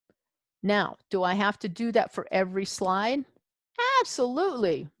 Now, do I have to do that for every slide?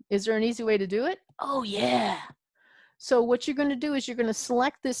 Absolutely. Is there an easy way to do it? Oh yeah. So what you're going to do is you're going to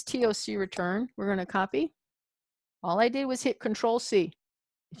select this TOC return. We're going to copy. All I did was hit Control C.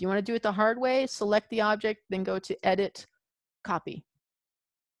 If you want to do it the hard way, select the object, then go to Edit, Copy.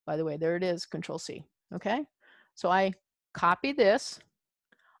 By the way, there it is, Control C. Okay. So I copy this.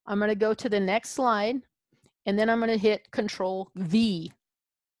 I'm going to go to the next slide, and then I'm going to hit Control V,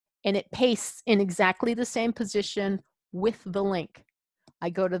 and it pastes in exactly the same position with the link. I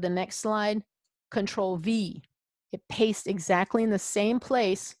go to the next slide, Control V. It pastes exactly in the same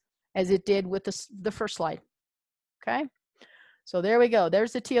place as it did with the first slide. Okay, so there we go.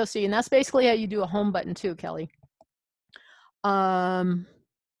 There's the TOC, and that's basically how you do a home button too, Kelly. Oh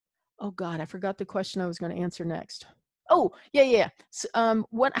God, I forgot the question I was going to answer next. Oh yeah. So,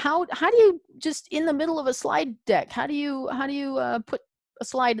 how do you just in the middle of a slide deck? How do you put a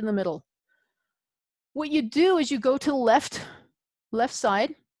slide in the middle? What you do is you go to the left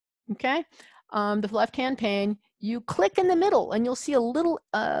side, okay, the left-hand pane. You click in the middle, and you'll see a little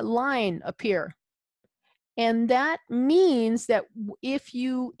line appear, and that means that if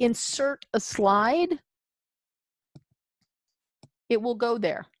you insert a slide, it will go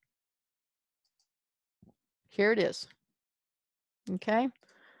there. Here it is. Okay,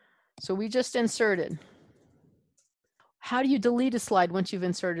 so we just inserted. How do you delete a slide once you've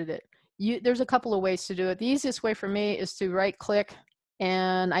inserted it? There's a couple of ways to do it. The easiest way for me is to right click,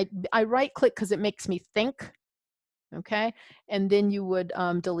 and I right click because it makes me think, okay? And then you would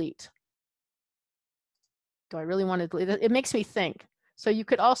delete. Do I really want to delete it? It makes me think. So you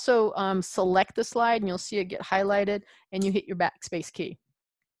could also select the slide, and you'll see it get highlighted, and you hit your backspace key.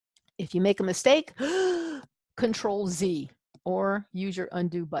 If you make a mistake, Control Z, or use your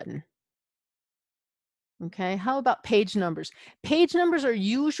undo button. Okay, how about page numbers? Page numbers are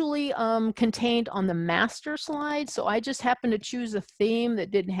usually contained on the master slide, so I just happened to choose a theme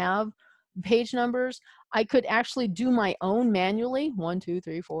that didn't have page numbers. I could actually do my own manually, 1, 2,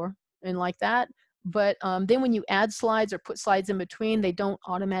 3, 4, and like that. But then when you add slides or put slides in between, they don't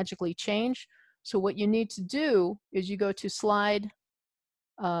automatically change. So what you need to do is you go to Slide,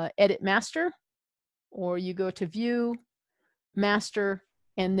 Edit Master, or you go to View, Master,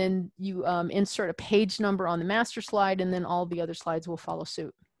 and then you insert a page number on the master slide, and then all the other slides will follow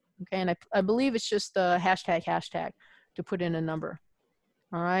suit. Okay, and I believe it's just the hashtag to put in a number.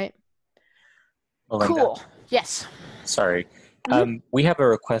 All right. Melinda. Cool. Yes. Sorry. We have a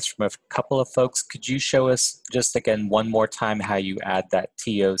request from a couple of folks. Could you show us just again one more time how you add that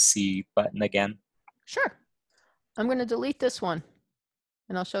TOC button again? Sure. I'm going to delete this one,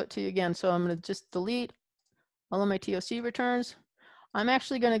 and I'll show it to you again. So I'm going to just delete all of my TOC returns. I'm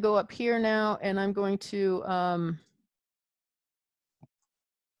actually going to go up here now, and I'm going to, I'm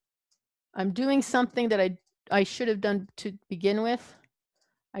doing something that I should have done to begin with.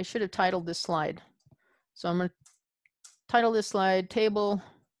 I should have titled this slide. So I'm going to title this slide, Table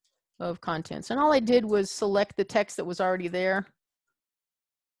of Contents. And all I did was select the text that was already there.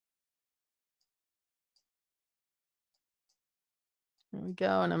 There we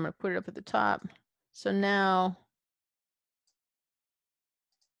go, and I'm going to put it up at the top. So now,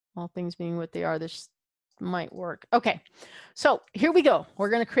 all things being what they are, this might work. Okay, so here we go. We're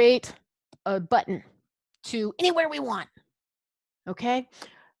going to create a button to anywhere we want. Okay,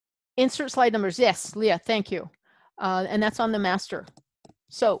 insert slide numbers. Yes, Leah, thank you. And that's on the master.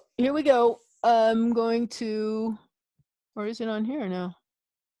 So here we go. I'm going to, or is it on here now?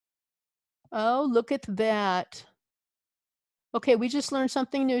 Oh, look at that. Okay, we just learned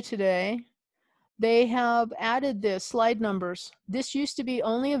something new today. They have added this, slide numbers. This used to be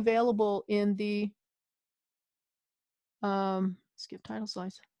only available in the, skip title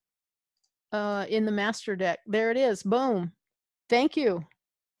slides, in the master deck. There it is, boom. Thank you.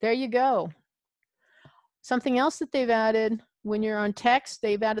 There you go. Something else that they've added, when you're on text,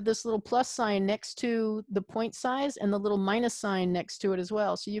 they've added this little plus sign next to the point size and the little minus sign next to it as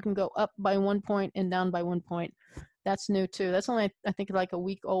well. So you can go up by 1 point and down by 1 point. That's new too. That's only, I think, like a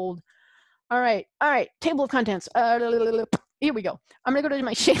week old. All right, table of contents. Here we go. I'm gonna go to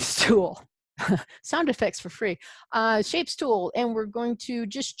my shapes tool. Sound effects for free. Shapes tool, and we're going to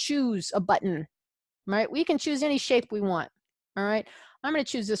just choose a button, right? We can choose any shape we want, all right? I'm gonna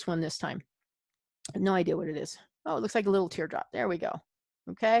choose this one this time. I have no idea what it is. Oh, it looks like a little teardrop. There we go,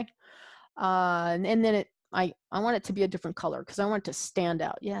 okay? And then I want it to be a different color because I want it to stand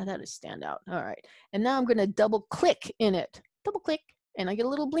out. Yeah, that is stand out. All right, and now I'm gonna double click in it. Double click, and I get a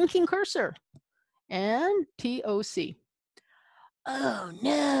little blinking cursor. And TOC. oh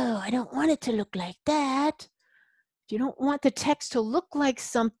no, I don't want it to look like that. If you don't want the text to look like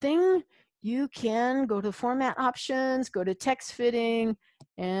something, you can go to format options, go to text fitting,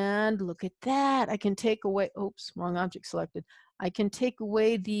 and look at that. I can take away, oops, wrong object selected. I can take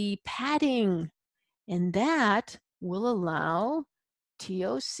away the padding, and that will allow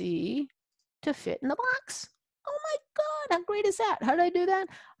TOC to fit in the box. Oh my God, how great is that? How did I do that?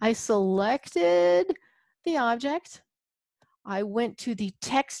 I selected the object. I went to the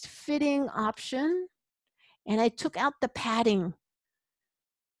text fitting option, and I took out the padding.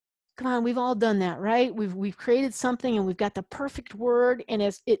 Come on, we've all done that, right? We've created something and we've got the perfect word, and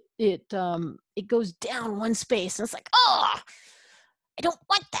as it goes down one space, and it's like, oh, I don't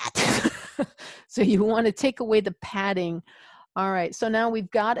want that. So you want to take away the padding. All right, so now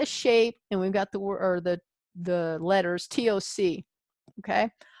we've got a shape and we've got the word or the letters TOC. Okay,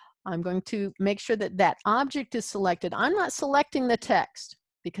 I'm going to make sure that that object is selected. I'm not selecting the text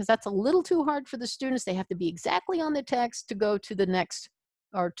because that's a little too hard for the students. They have to be exactly on the text to go to the next,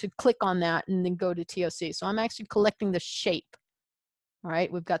 or to click on that and then go to TOC. So I'm actually collecting the shape. All right,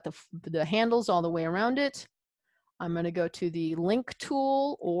 we've got the handles all the way around it. I'm going to go to the link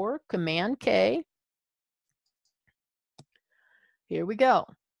tool or Command K. Here we go.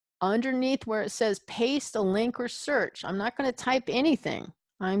 Underneath where it says paste a link or search, I'm not going to type anything.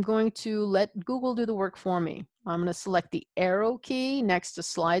 I'm going to let Google do the work for me. I'm going to select the arrow key next to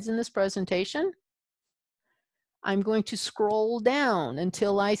slides in this presentation. I'm going to scroll down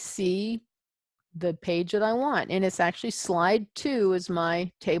until I see the page that I want. And it's actually slide 2 is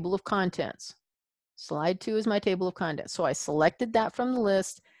my table of contents. Slide 2 is my table of contents. So I selected that from the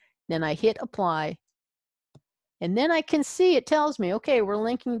list, then I hit apply. And then I can see it tells me, okay, we're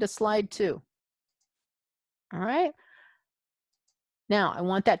linking to slide 2. All right. Now I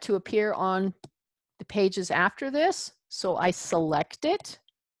want that to appear on the pages after this. So I select it,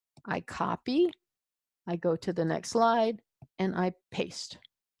 I copy, I go to the next slide, and I paste.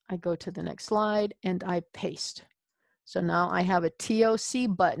 I go to the next slide and I paste. So now I have a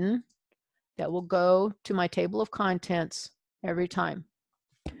TOC button that will go to my table of contents every time.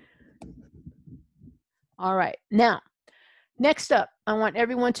 All right, now, next up, I want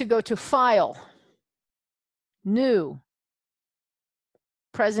everyone to go to File, New,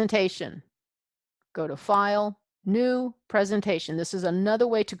 Presentation. Go to File, New, Presentation. This is another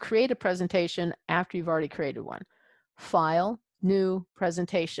way to create a presentation after you've already created one. File, New,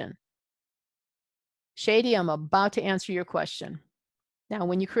 Presentation. Shady, I'm about to answer your question. Now,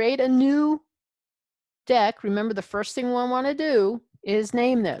 when you create a new deck, remember the first thing we want to do is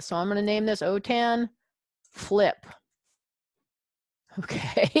name this. So I'm going to name this OTAN Flip.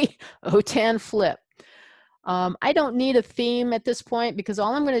 Okay, OTAN Flip. I don't need a theme at this point because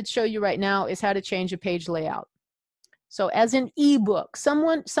all I'm going to show you right now is how to change a page layout. So as an ebook,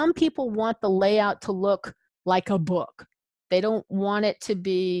 some people want the layout to look like a book. They don't want it to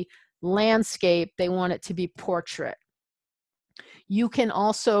be landscape. They want it to be portrait. You can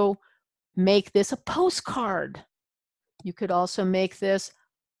also make this a postcard. You could also make this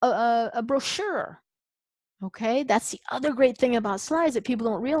a brochure. Okay, that's the other great thing about slides that people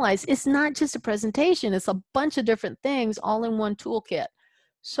don't realize. It's not just a presentation. It's a bunch of different things all in one toolkit.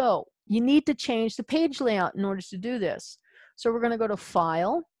 So you need to change the page layout in order to do this. So we're going to go to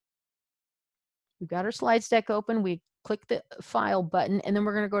File. We've got our slides deck open. We click the File button, and then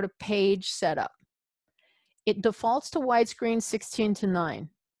we're going to go to Page Setup. It defaults to widescreen 16:9.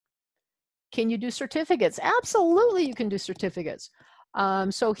 Can you do certificates? Absolutely, you can do certificates.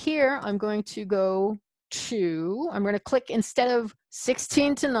 So here I'm going to go to, I'm going to click instead of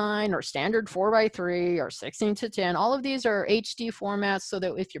 16:9 or standard 4:3 or 16:10. All of these are HD formats so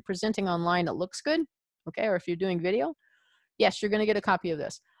that if you're presenting online, it looks good. Okay, or if you're doing video, yes, you're going to get a copy of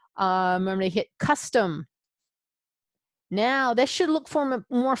this. I'm going to hit custom. Now this should look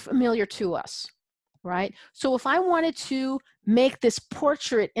more familiar to us, right? So if I wanted to make this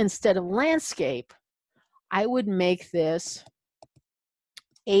portrait instead of landscape, I would make this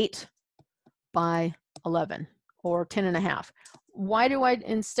 8:11 or 10.5. Why do I,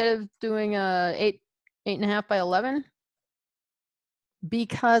 instead of doing a 8.5:11?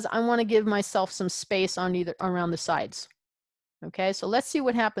 Because I want to give myself some space on around the sides. Okay, so let's see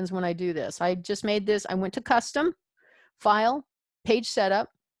what happens when I do this. I just made this, I went to custom, File, Page Setup,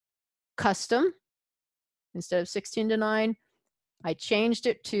 Custom. Instead of 16:9, I changed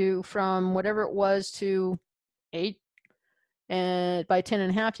it to from whatever it was to 8. And by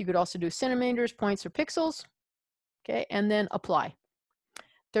 10.5, you could also do centimeters, points, or pixels. Okay, and then apply.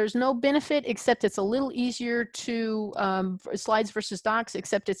 There's no benefit except it's a little easier to, slides versus docs,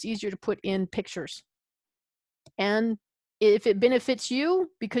 except it's easier to put in pictures. And if it benefits you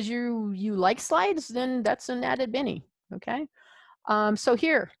because you like slides, then that's an added Benny, okay? So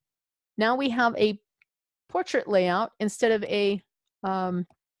here, now we have a portrait layout instead of a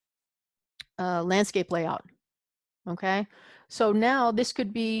landscape layout, okay? So now this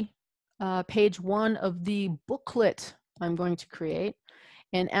could be page 1 of the booklet I'm going to create.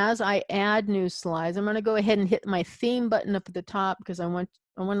 And as I add new slides, I'm going to go ahead and hit my theme button up at the top because I want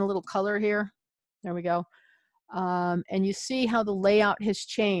a little color here. There we go. And you see how the layout has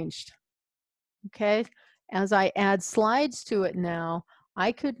changed. Okay, as I add slides to it now,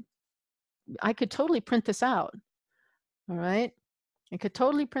 I could totally print this out. All right, I could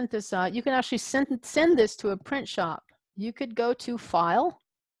totally print this out. You can actually send this to a print shop. You could go to File.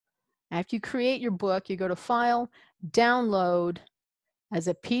 After you create your book, you go to File, Download as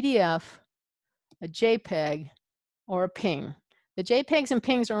a PDF, a JPEG, or a PNG. The JPEGs and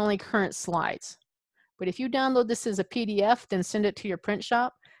PNGs are only current slides. But if you download this as a PDF, then send it to your print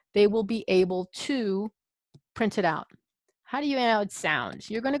shop, they will be able to print it out. How do you add sound?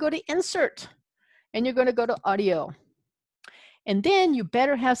 You're going to go to Insert, and you're going to go to Audio. And then you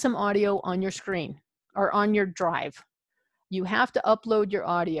better have some audio on your screen or on your drive. You have to upload your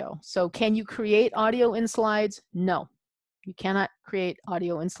audio. So can you create audio in slides? No, you cannot create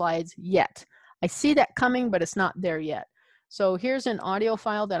audio in slides yet. I see that coming, but it's not there yet. So here's an audio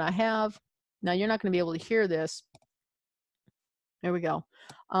file that I have. Now you're not going to be able to hear this. There we go.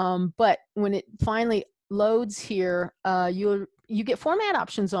 But when it finally loads here, you get format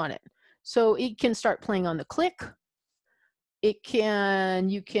options on it. So it can start playing on the click. You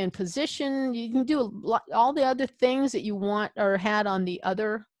can position, you can do all the other things that you want or had on the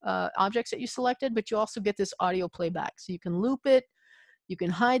other objects that you selected, but you also get this audio playback. So you can loop it, you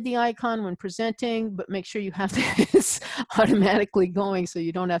can hide the icon when presenting, but make sure you have this automatically going so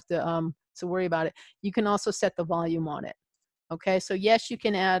you don't have to worry about it. You can also set the volume on it. Okay, so yes, you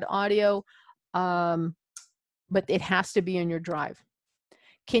can add audio, but it has to be in your drive.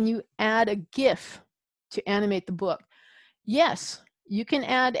 Can you add a GIF to animate the book? Yes, you can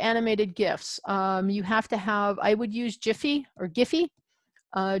add animated GIFs. You have to have, I would use Jiffy or Giphy,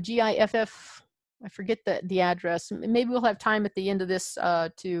 G-I-F-F, I forget the address. Maybe we'll have time at the end of this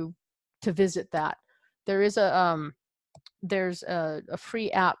to visit that. There is there's a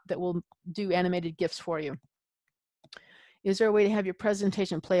free app that will do animated GIFs for you. Is there a way to have your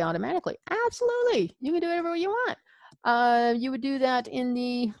presentation play automatically? Absolutely, you can do whatever you want. You would do that in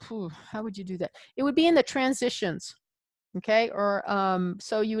the, how would you do that? It would be in the transitions. Okay, or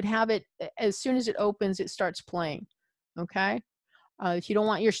so you would have it as soon as it opens, it starts playing. Okay, if you don't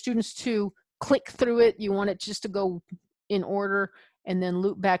want your students to click through it, you want it just to go in order and then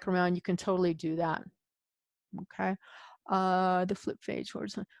loop back around, you can totally do that. Okay, the flip page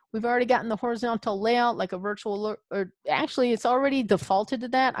horizontal. We've already gotten the horizontal layout like a virtual, or actually it's already defaulted to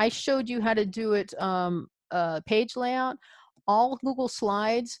that. I showed you how to do it page layout. All Google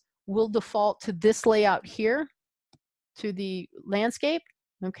Slides will default to this layout here, to the landscape.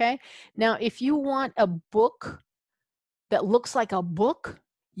 Okay, now if you want a book that looks like a book,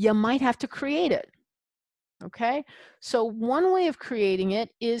 you might have to create it. Okay, so one way of creating it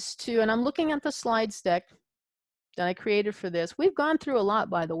is to, and I'm looking at the slides deck that I created for this. We've gone through a lot,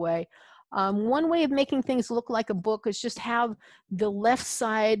 by the way. One way of making things look like a book is just have the left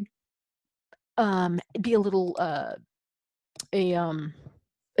side be a little a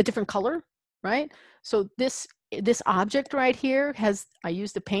different color, right? So this object right here has, I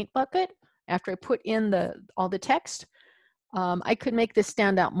used the paint bucket after I put in all the text. I could make this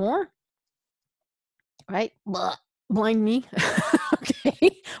stand out more, right? Blah, blind me.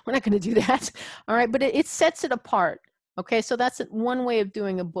 Okay, we're not going to do that. All right, but it sets it apart. Okay, so that's one way of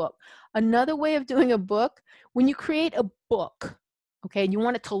doing a book. Another way of doing a book, when you create a book, okay, and you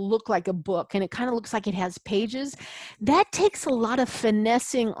want it to look like a book and it kind of looks like it has pages, that takes a lot of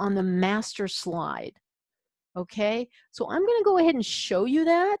finessing on the master slide. Okay, so I'm going to go ahead and show you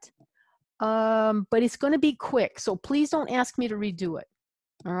that, but it's going to be quick, so please don't ask me to redo it.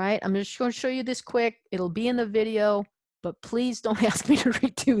 All right, I'm just going to show you this quick. It'll be in the video, but please don't ask me to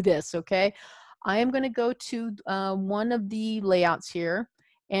redo this, okay? I am going to go to one of the layouts here,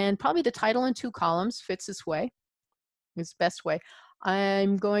 and probably the title in 2 columns fits this way. It's the best way.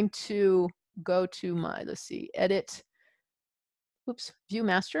 I'm going to go to my, let's see, edit, oops, view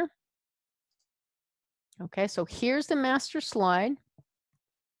master. Okay, so here's the master slide,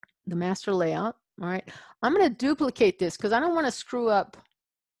 the master layout. All right, I'm going to duplicate this because I don't want to screw up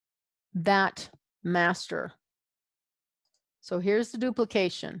that master. So here's the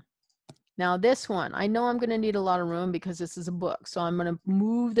duplication. Now this one, I know I'm going to need a lot of room because this is a book. So I'm going to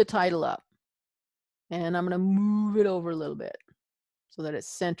move the title up. And I'm going to move it over a little bit so that it's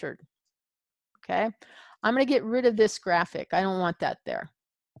centered. Okay. I'm going to get rid of this graphic. I don't want that there.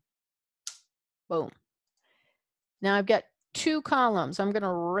 Boom. Now I've got 2 columns. I'm going to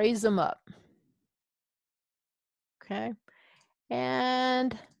raise them up. Okay.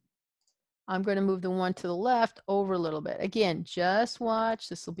 And I'm going to move the one to the left over a little bit. Again, just watch.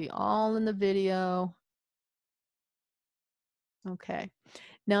 This will be all in the video. Okay.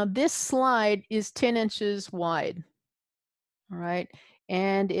 Now this slide is 10 inches wide. All right.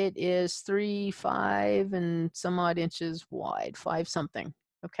 And it is 3, 5, and some odd inches wide, 5 something.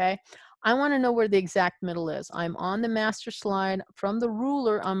 Okay. I want to know where the exact middle is. I'm on the master slide. From the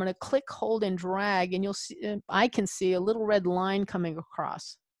ruler, I'm going to click, hold, and drag, and you'll see, I can see a little red line coming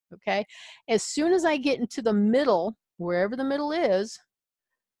across. Okay. As soon as I get into the middle, wherever the middle is,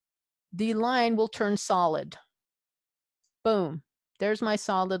 the line will turn solid. Boom. There's my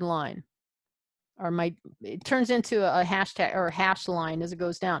solid line. Or it turns into a hashtag or a hash line as it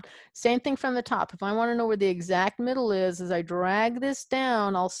goes down. Same thing from the top. If I want to know where the exact middle is, as I drag this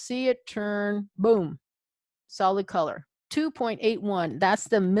down, I'll see it turn, boom, solid color. 2.81, that's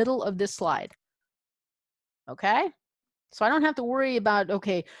the middle of this slide. Okay? So I don't have to worry about,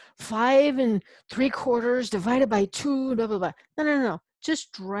 okay, 5 3/4 divided by 2, blah, blah, blah. No, no, no, no.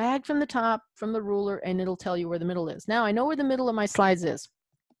 Just drag from the top, from the ruler, and it'll tell you where the middle is. Now I know where the middle of my slides is.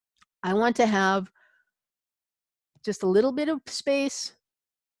 I want to have just a little bit of space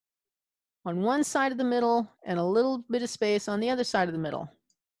on one side of the middle and a little bit of space on the other side of the middle.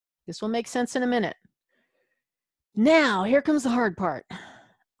 This will make sense in a minute. Now, here comes the hard part.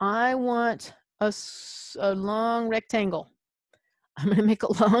 I want a long rectangle. I'm going to make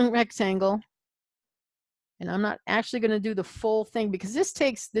a long rectangle. And I'm not actually going to do the full thing because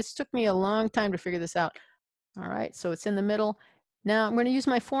this took me a long time to figure this out. All right, so it's in the middle. Now I'm going to use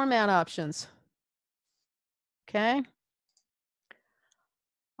my format options. Okay.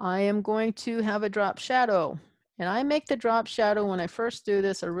 I am going to have a drop shadow. And I make the drop shadow when I first do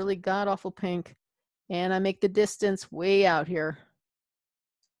this a really god-awful pink. And I make the distance way out here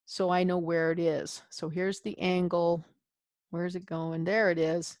so I know where it is. So here's the angle. Where's it going? There it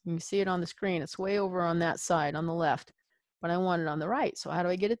is. You can see it on the screen. It's way over on that side on the left, but I want it on the right. So how do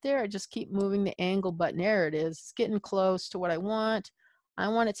I get it there? I just keep moving the angle button. There it is. It's getting close to what I want. I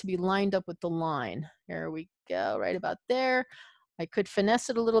want it to be lined up with the line. Here we go, right about there. I could finesse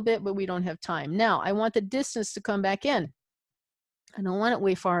it a little bit, but we don't have time. Now, I want the distance to come back in. I don't want it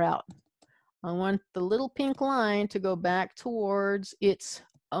way far out. I want the little pink line to go back towards its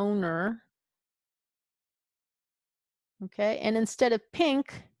owner. Okay, and instead of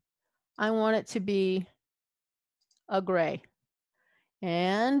pink, I want it to be a gray.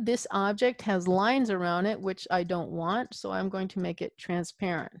 And this object has lines around it, which I don't want, so I'm going to make it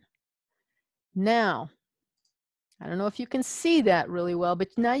transparent. Now, I don't know if you can see that really well, but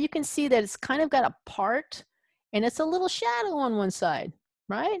now you can see that it's kind of got a part, and it's a little shadow on one side,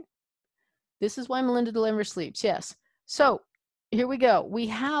 right? This is why Melinda never sleeps, yes. So here we go. We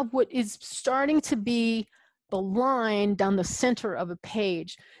have what is starting to be the line down the center of a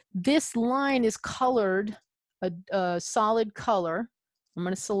page. This line is colored a solid color. I'm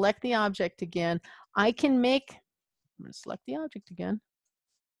going to select the object again. I'm going to select the object again.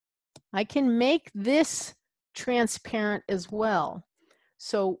 I can make this transparent as well.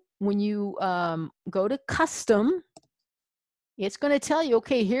 So when you go to custom, it's going to tell you,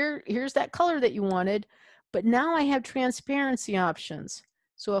 okay, here's that color that you wanted, but now I have transparency options.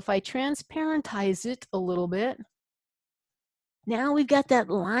 So if I transparentize it a little bit, now we've got that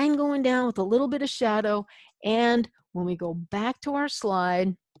line going down with a little bit of shadow. And when we go back to our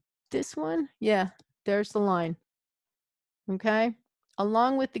slide, this one, yeah, there's the line. Okay,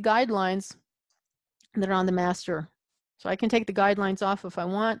 along with the guidelines that are on the master. So I can take the guidelines off if I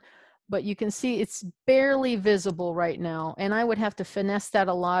want, but you can see it's barely visible right now. And I would have to finesse that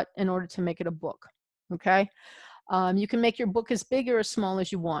a lot in order to make it a book. Okay. You can make your book as big or as small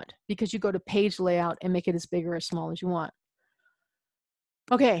as you want because you go to page layout and make it as big or as small as you want.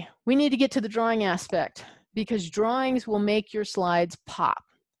 Okay, we need to get to the drawing aspect because drawings will make your slides pop.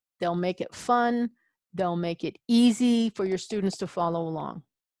 They'll make it fun. They'll make it easy for your students to follow along.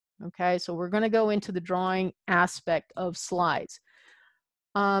 Okay, so we're going to go into the drawing aspect of slides.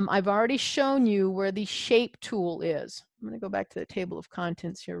 I've already shown you where the shape tool is. I'm going to go back to the table of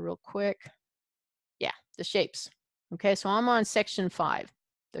contents here real quick. Yeah, the shapes. Okay, so I'm on section 5,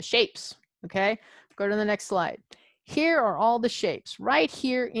 the shapes. Okay, go to the next slide. Here are all the shapes right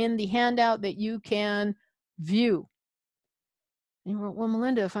here in the handout that you can view. And you're, well,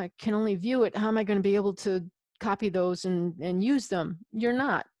 Melinda, if I can only view it, how am I going to be able to copy those and use them? You're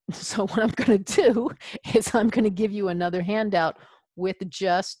not. So what I'm going to do is I'm going to give you another handout with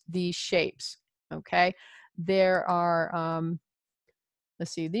just these shapes. Okay, there are,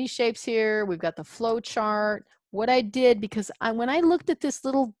 let's see, these shapes here. We've got the flow chart. What I did, because when I looked at this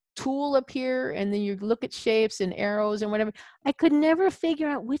little tool up here, and then you look at shapes and arrows and whatever, I could never figure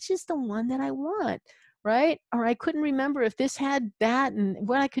out which is the one that I want, right? Or I couldn't remember if this had that and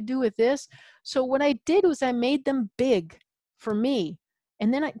what I could do with this. So what I did was I made them big for me.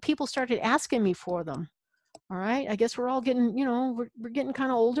 And then people started asking me for them. All right, I guess we're all getting, you know, we're getting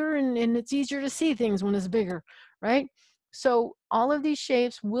kind of older, and it's easier to see things when it's bigger, right? So all of these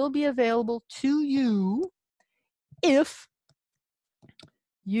shapes will be available to you if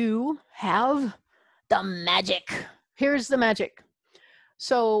you have the magic. Here's the magic.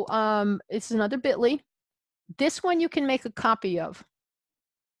 So it's another bit.ly. This one you can make a copy of.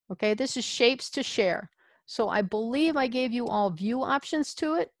 Okay, this is shapes to share. So I believe I gave you all view options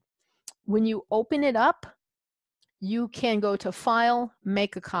to it. When you open it up, you can go to File,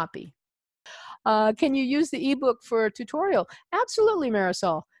 Make a Copy. Can you use the ebook for a tutorial? Absolutely,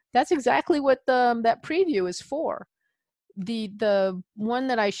 Marisol. That's exactly what that preview is for. The one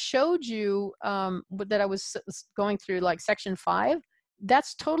that I showed you, that I was going through, like section 5,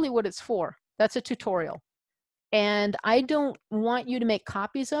 that's totally what it's for. That's a tutorial. And I don't want you to make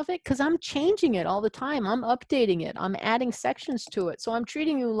copies of it because I'm changing it all the time. I'm updating it. I'm adding sections to it. So I'm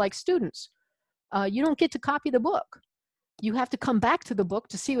treating you like students. You don't get to copy the book. You have to come back to the book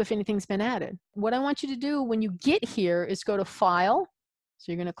to see if anything's been added. What I want you to do when you get here is go to File.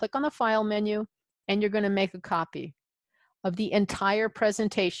 So you're going to click on the File menu, and you're going to make a copy of the entire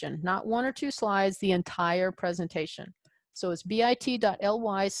presentation, not 1 or 2 slides, the entire presentation. So it's bit.ly/shapes,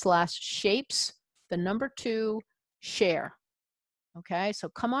 the number 2, share. Okay, so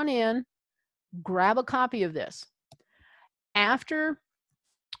come on in, grab a copy of this. After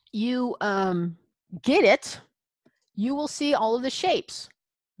you get it, you will see all of the shapes.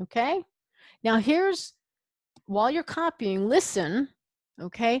 Okay, now here's, while you're copying, listen.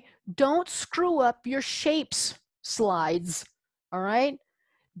 Okay, don't screw up your shapes slides. All right,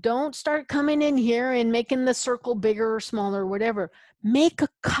 don't start coming in here and making the circle bigger or smaller, whatever. Make a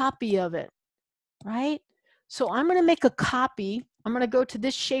copy of it, right? So I'm going to make a copy. I'm going to go to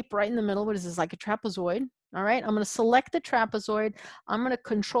this shape right in the middle. What is this, like a trapezoid? All right, I'm going to select the trapezoid. I'm going to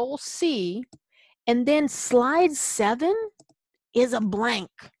Control C, and then slide 7 is a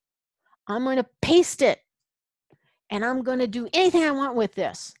blank. I'm going to paste it, and I'm going to do anything I want with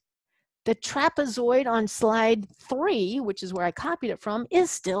this. The trapezoid on slide 3, which is where I copied it from, is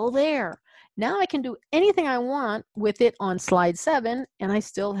still there. Now I can do anything I want with it on slide 7, and I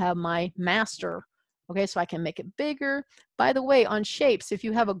still have my master. Okay, so I can make it bigger. By the way, on shapes, if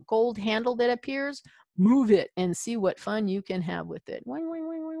you have a gold handle that appears, move it and see what fun you can have with it.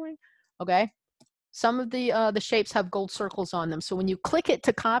 Okay, some of the shapes have gold circles on them. So when you click it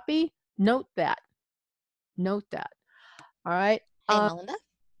to copy, note that. Note that. All right. Hey, Melinda?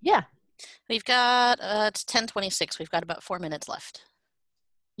 Yeah. We've got, it's 10:26. We've got about 4 minutes left.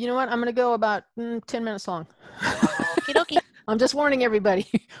 You know what? I'm going to go about 10 minutes long. Okie dokie. I'm just warning everybody.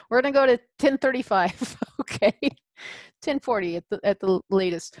 We're going to go to 10:35. Okay. 10:40 at the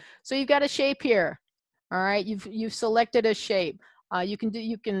latest. So you've got a shape here. All right. You've selected a shape. You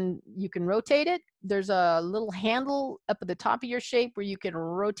can rotate it. There's a little handle up at the top of your shape where you can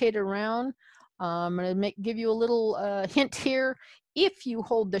rotate around. I'm going to give you a little hint here. If you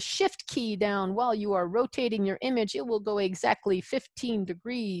hold the Shift key down while you are rotating your image, it will go exactly 15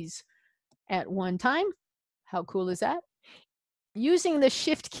 degrees at one time. How cool is that? Using the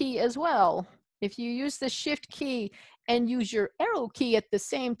Shift key as well. If you use the Shift key and use your arrow key at the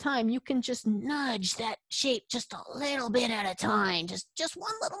same time, you can just nudge that shape just a little bit at a time, just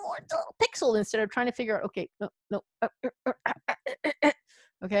one little more little pixel, instead of trying to figure out, okay, no.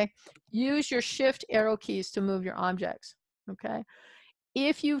 Okay, use your Shift arrow keys to move your objects. Okay,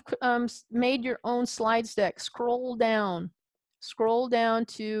 if you've made your own slides deck, scroll down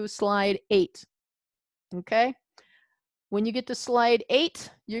to slide 8. Okay, when you get to slide 8,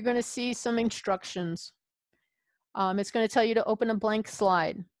 you're going to see some instructions. It's going to tell you to open a blank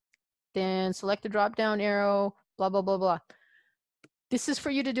slide, then select the drop down arrow, blah, blah, blah, blah. This is for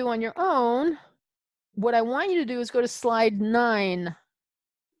you to do on your own. What I want you to do is go to slide 9.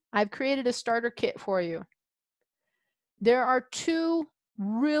 I've created a starter kit for you. There are 2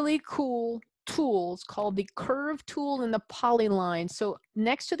 really cool tools called the curve tool and the polyline. So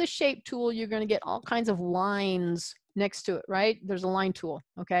next to the shape tool, you're going to get all kinds of lines next to it, right? There's a line tool,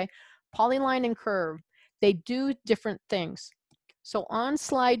 okay? Polyline and curve, they do different things. So on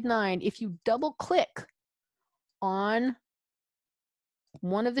slide 9, if you double click on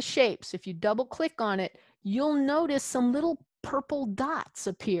one of the shapes, if you double click on it, you'll notice some little purple dots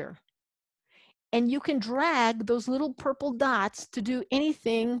appear. And you can drag those little purple dots to do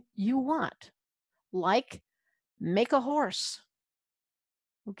anything you want, like make a horse.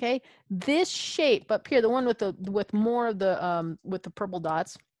 Okay, this shape up here, the one with more of the with the purple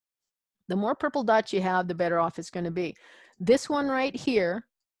dots, the more purple dots you have, the better off it's going to be. This one right here,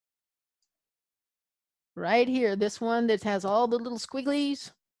 this one that has all the little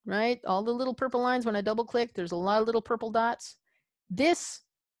squigglies, right? All the little purple lines. When I double click, there's a lot of little purple dots. This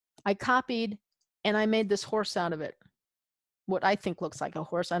I copied and I made this horse out of it. What I think looks like a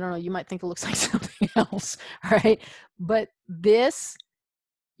horse. I don't know. You might think it looks like something else, right? But this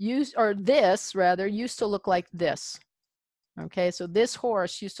used to look like this. Okay, so this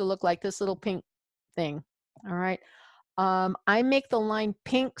horse used to look like this little pink thing. All right. I make the line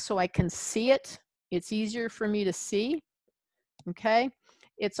pink so I can see it. It's easier for me to see. Okay.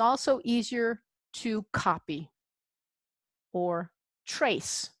 It's also easier to copy or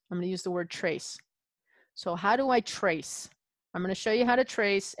trace. I'm going to use the word trace. So how do I trace? I'm going to show you how to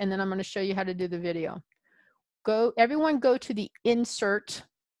trace, and then I'm going to show you how to do the video. Everyone go to the insert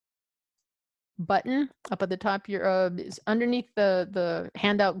button up at the top. Underneath the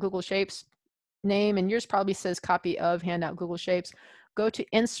handout Google Shapes name, and yours probably says copy of handout Google Shapes. Go to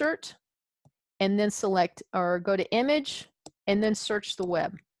insert and then select, or go to image and then search the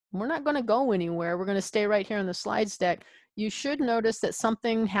web. We're not going to go anywhere. We're going to stay right here on the slides deck. You should notice that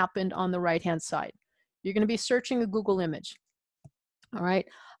something happened on the right hand side. You're going to be searching a Google image. All right,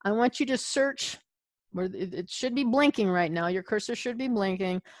 I want you to search, where it should be blinking right now. Your cursor should be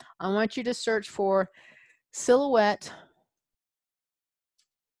blinking. I want you to search for silhouette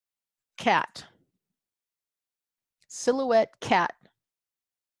cat. Silhouette cat.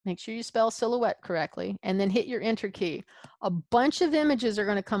 Make sure you spell silhouette correctly, and then hit your enter key. A bunch of images are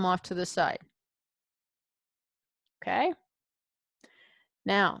going to come off to the side. Okay?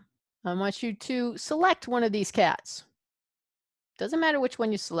 Now, I want you to select one of these cats. Doesn't matter which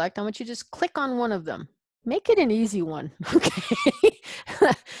one you select. I want you to just click on one of them. Make it an easy one, okay?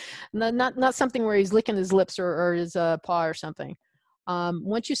 not something where he's licking his lips or his paw or something.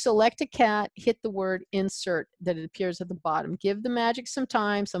 Once you select a cat, hit the word insert that it appears at the bottom. Give the magic some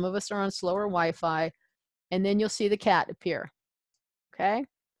time. Some of us are on slower Wi-Fi, and then you'll see the cat appear. Okay?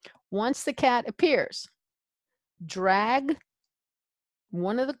 Once the cat appears, drag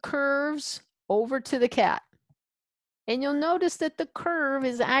one of the curves over to the cat. And you'll notice that the curve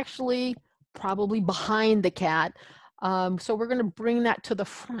is actually probably behind the cat. So we're going to bring that to the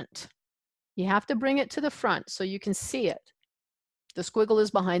front. You have to bring it to the front so you can see it. The squiggle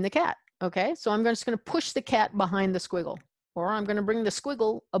is behind the cat. Okay, so I'm just going to push the cat behind the squiggle, or I'm going to bring the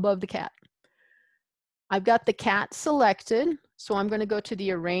squiggle above the cat. I've got the cat selected, so I'm going to go to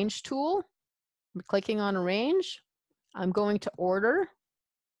the Arrange tool. I'm clicking on Arrange. I'm going to Order,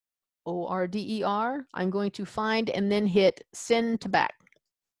 O-R-D-E-R. I'm going to find and then hit Send to Back.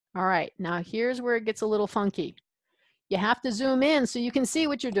 All right, now here's where it gets a little funky. You have to zoom in so you can see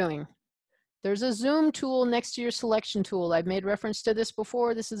what you're doing. There's a zoom tool next to your selection tool. I've made reference to this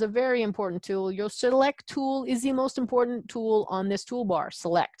before. This is a very important tool. Your select tool is the most important tool on this toolbar,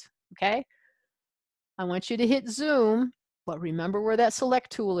 select, okay? I want you to hit zoom, but remember where that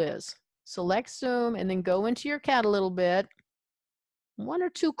select tool is. Select zoom and then go into your cat a little bit. 1 or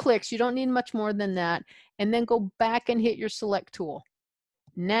 2 clicks, you don't need much more than that, and then go back and hit your select tool.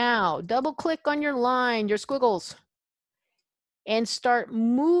 Now, double click on your line, your squiggles, and start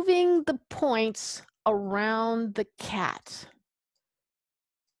moving the points around the cat.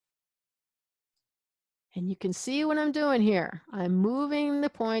 And you can see what I'm doing here. I'm moving the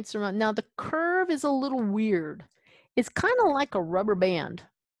points around. Now the curve is a little weird. It's kind of like a rubber band.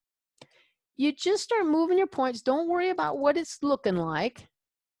 You just start moving your points. Don't worry about what it's looking like.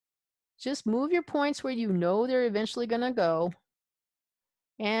 Just move your points where you know they're eventually going to go.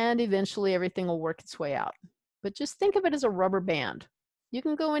 And eventually everything will work its way out. But just think of it as a rubber band. You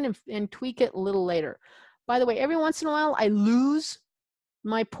can go in and tweak it a little later. By the way, every once in a while I lose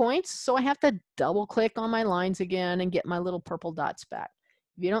my points, so I have to double click on my lines again and get my little purple dots back.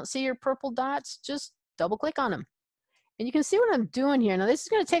 If you don't see your purple dots, just double click on them. And you can see what I'm doing here. Now this is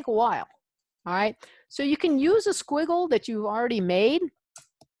going to take a while. All right, so you can use a squiggle that you've already made.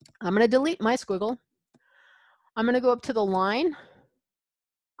 I'm going to delete my squiggle. I'm going to go up to the line.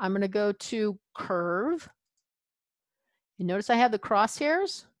 I'm going to go to curve. You notice I have the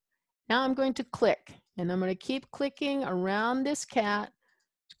crosshairs. Now I'm going to click, and I'm going to keep clicking around this cat.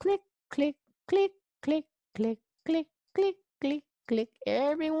 Click, click, click, click, click, click, click, click, click.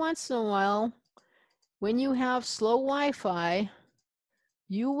 Every once in a while, when you have slow Wi-Fi,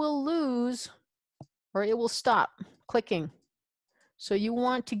 you will lose, or it will stop clicking. So you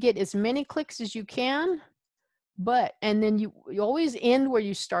want to get as many clicks as you can, and then you always end where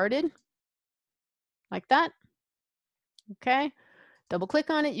you started, like that. Okay, double click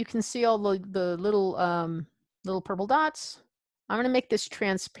on it. You can see all the little purple dots. I'm going to make this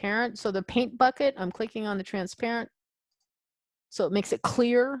transparent. So the paint bucket, I'm clicking on the transparent. So it makes it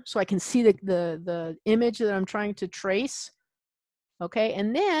clear so I can see the image that I'm trying to trace. Okay,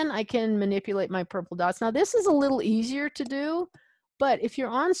 and then I can manipulate my purple dots. Now this is a little easier to do, but if you're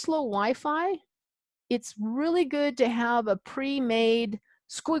on slow Wi-Fi, it's really good to have a pre-made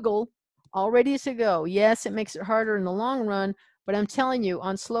squiggle all ready to go. Yes, it makes it harder in the long run, but I'm telling you,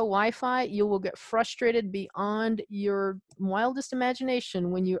 on slow Wi-Fi, you will get frustrated beyond your wildest imagination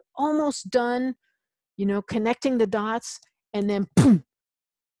when you're almost done, you know, connecting the dots, and then boom,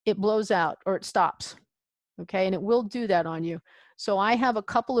 it blows out or it stops. Okay, and it will do that on you. So I have a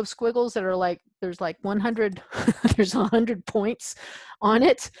couple of squiggles that are like, there's like 100, there's 100 points on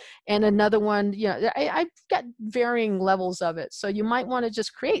it, and another one, you know, I've got varying levels of it. So you might want to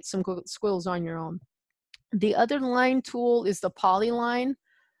just create some squiggles on your own. The other line tool is the polyline.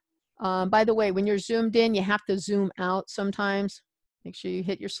 By the way, when you're zoomed in, you have to zoom out sometimes. Make sure you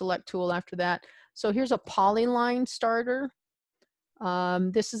hit your select tool after that. So here's a polyline starter.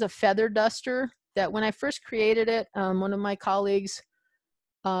 This is a feather duster that when I first created it, one of my colleagues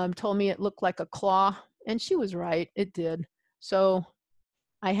told me it looked like a claw, and she was right, it did. So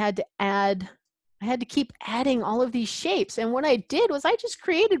I had to keep adding all of these shapes, and what I did was I just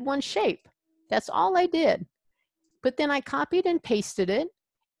created one shape. That's all I did. But then I copied and pasted it,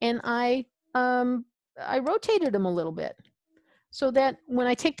 and I rotated them a little bit so that when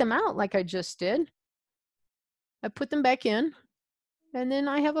I take them out like I just did, I put them back in, and then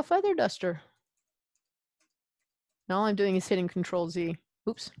I have a feather duster. And all I'm doing is hitting Control Z.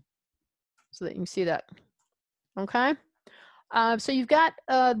 Oops. So that you can see that. Okay. So you've got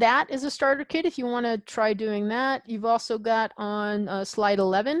that as a starter kit if you want to try doing that. You've also got on slide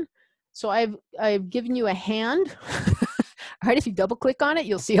 11. So I've given you a hand. All right, if you double click on it,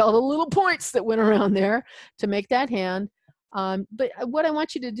 you'll see all the little points that went around there to make that hand. But what I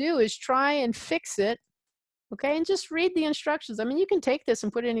want you to do is try and fix it. Okay, and just read the instructions. I mean, you can take this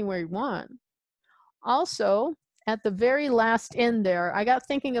and put it anywhere you want. Also, at the very last end there, I got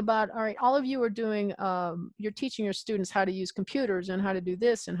thinking about, all right, all of you are doing, you're teaching your students how to use computers and how to do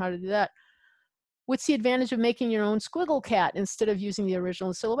this and how to do that. What's the advantage of making your own squiggle cat instead of using the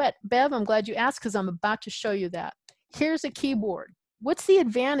original silhouette? Bev, I'm glad you asked because I'm about to show you that. Here's a keyboard. What's the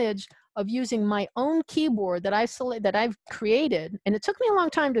advantage of using my own keyboard that I've created? And it took me a long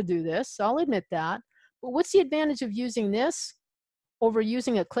time to do this, so I'll admit that. But what's the advantage of using this over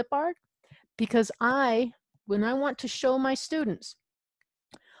using a clip art? Because when I want to show my students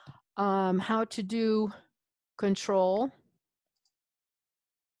how to do Control,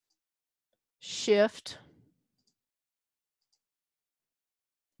 Shift,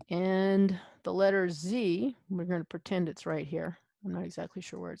 and the letter Z, we're going to pretend it's right here. I'm not exactly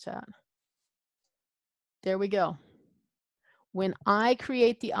sure where it's at. There we go. When I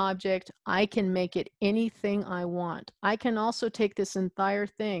create the object, I can make it anything I want. I can also take this entire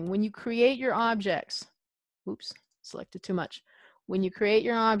thing. When you create your objects, oops, selected too much. When you create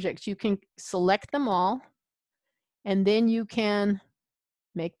your objects, you can select them all, and then you can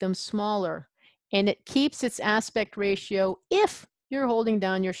make them smaller. And it keeps its aspect ratio if you're holding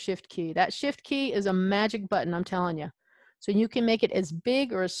down your Shift key. That Shift key is a magic button, I'm telling you. So you can make it as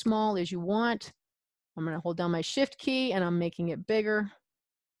big or as small as you want. I'm going to hold down my Shift key, and I'm making it bigger.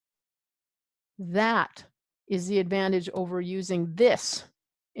 That is the advantage over using this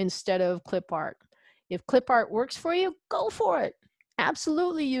instead of clip art. If clip art works for you, go for it.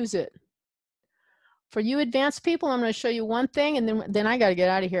 Absolutely use it. For you advanced people, I'm going to show you one thing, and then I got to get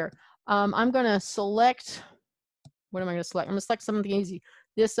out of here. I'm going to select, what am I going to select? I'm going to select something easy.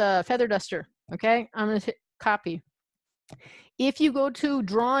 This feather duster, okay? I'm going to hit copy. If you go to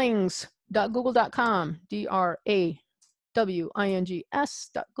drawings.google.com,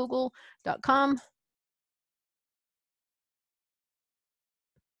 drawings.google.com,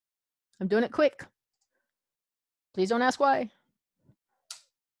 I'm doing it quick. Please don't ask why.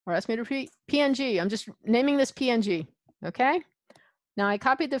 Or ask me to repeat. PNG, I'm just naming this PNG, okay? Now I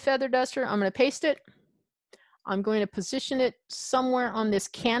copied the feather duster, I'm gonna paste it. I'm going to position it somewhere on this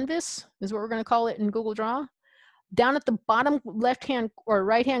canvas, is what we're gonna call it in Google Draw. Down at the bottom left-hand or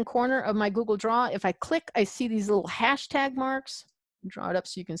right-hand corner of my Google Draw, if I click, I see these little hashtag marks. Draw it up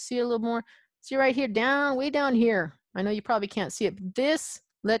so you can see it a little more. See right here, way down here. I know you probably can't see it, but this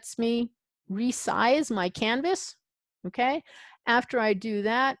lets me resize my canvas, okay? After I do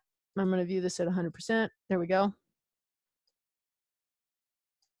that, I'm going to view this at 100%. There we go.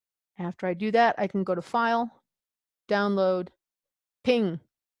 After I do that, I can go to File, Download, Ping.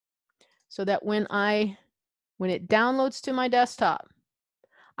 So that when it downloads to my desktop,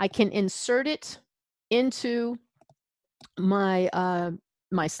 I can insert it into my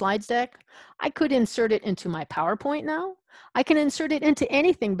my slides deck. I could insert it into my PowerPoint now. I can insert it into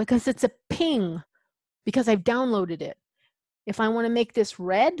anything because it's a ping, because I've downloaded it. If I want to make this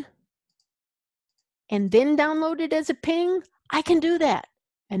red and then download it as a ping, I can do that.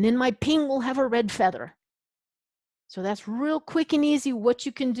 And then my ping will have a red feather. So that's real quick and easy what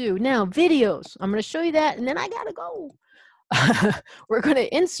you can do. Now, videos. I'm going to show you that, and then I got to go. We're going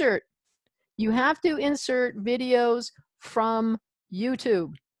to insert. You have to insert videos from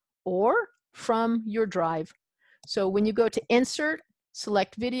YouTube or from your drive. So when you go to Insert,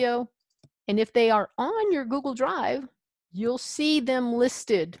 select Video, and if they are on your Google Drive, you'll see them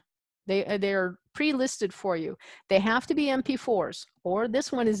listed. They're pre-listed for you. They have to be MP4s, or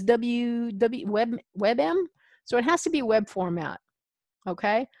this one is WebM, so it has to be web format.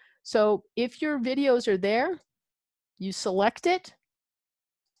 Okay, so if your videos are there, you select it.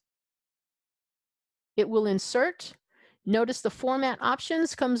 It will insert. Notice the format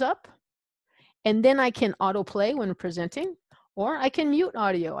options comes up, and then I can autoplay when presenting, or I can mute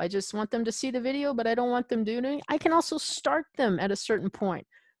audio. I just want them to see the video, but I don't want them doing it. I can also start them at a certain point.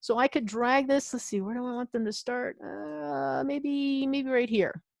 So I could drag this. Let's see, where do I want them to start? Maybe right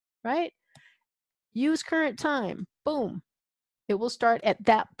here, right? Use current time. Boom. It will start at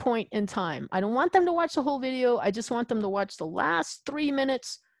that point in time. I don't want them to watch the whole video. I just want them to watch the last 3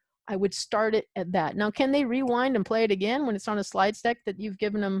 minutes. I would start it at that. Now, can they rewind and play it again when it's on a slide deck that you've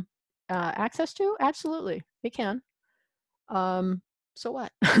given them access to? Absolutely, they can. So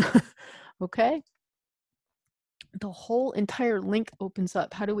what? Okay. The whole entire link opens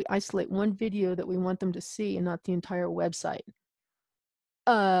up. How do we isolate one video that we want them to see and not the entire website?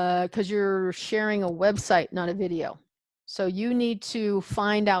 Because you're sharing a website, not a video. So you need to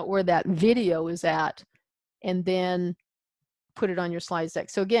find out where that video is at and then put it on your slides deck.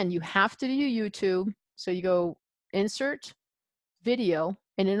 So again, you have to do YouTube. So you go Insert, Video,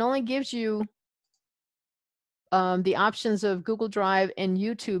 and it only gives you the options of Google Drive and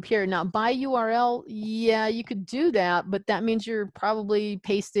YouTube here. Now, by URL, yeah, you could do that, but that means you're probably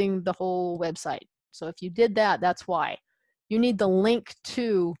pasting the whole website. So if you did that, that's why. You need the link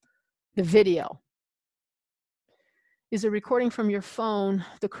to the video. Is a recording from your phone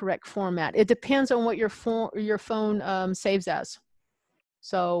the correct format? It depends on what your phone saves as.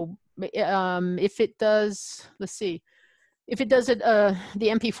 So if it does, let's see, if it does it the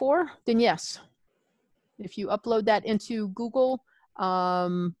MP4, then yes. If you upload that into Google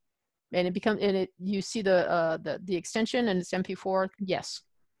and it becomes you see the extension and it's MP4, yes.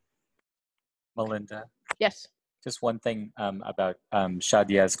 Melinda. Yes. Just one thing about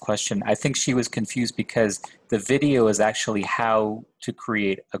Shadia's question. I think she was confused because the video is actually how to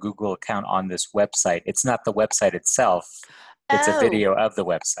create a Google account on this website. It's not the website itself. It's a video of the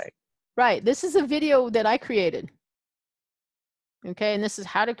website. Right. This is a video that I created. Okay, and this is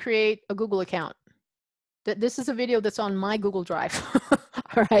how to create a Google account. This is a video that's on my Google Drive.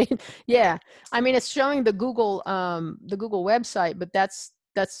 All right. Yeah. I mean, it's showing the Google website, but that's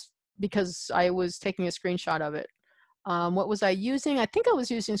because I was taking a screenshot of it. What was I using? I think I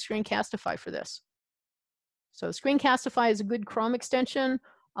was using Screencastify for this. So Screencastify is a good Chrome extension.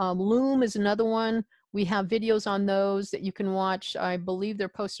 Loom is another one. We have videos on those that you can watch. I believe they're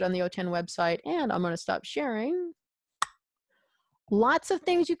posted on the OTAN website. And I'm going to stop sharing. Lots of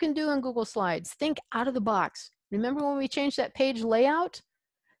things you can do in Google Slides. Think out of the box. Remember when we changed that page layout?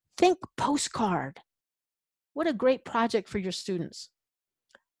 Think postcard. What a great project for your students.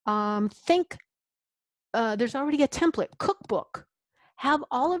 Think there's already a template, cookbook. Have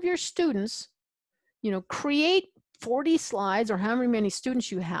all of your students, create 40 slides or however many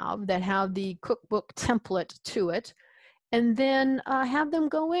students you have that have the cookbook template to it, and then have them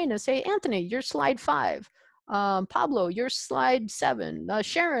go in and say, Anthony, you're slide 5. Pablo, you're slide 7.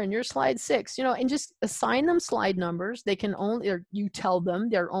 Sharon, you're slide 6. And just assign them slide numbers. They can only, or you tell them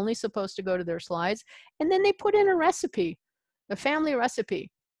they're only supposed to go to their slides, and then they put in a recipe, a family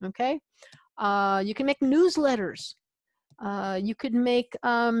recipe. Okay. You can make newsletters. You could make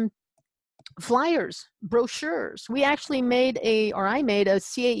flyers, brochures. We actually I made a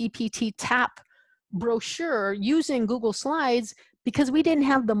CAEPT TAP brochure using Google Slides because we didn't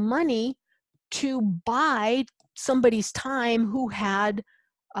have the money to buy somebody's time who had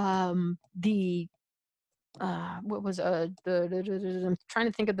I'm trying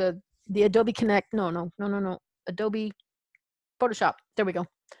to think of the Adobe Connect. No. Adobe. Photoshop. There we go.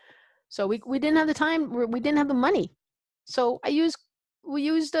 So we didn't have the time. We didn't have the money. So we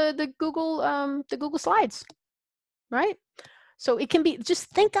used the Google Slides, right? So it can be, just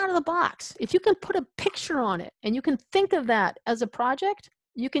think out of the box. If you can put a picture on it and you can think of that as a project,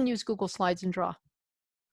 you can use Google Slides and draw.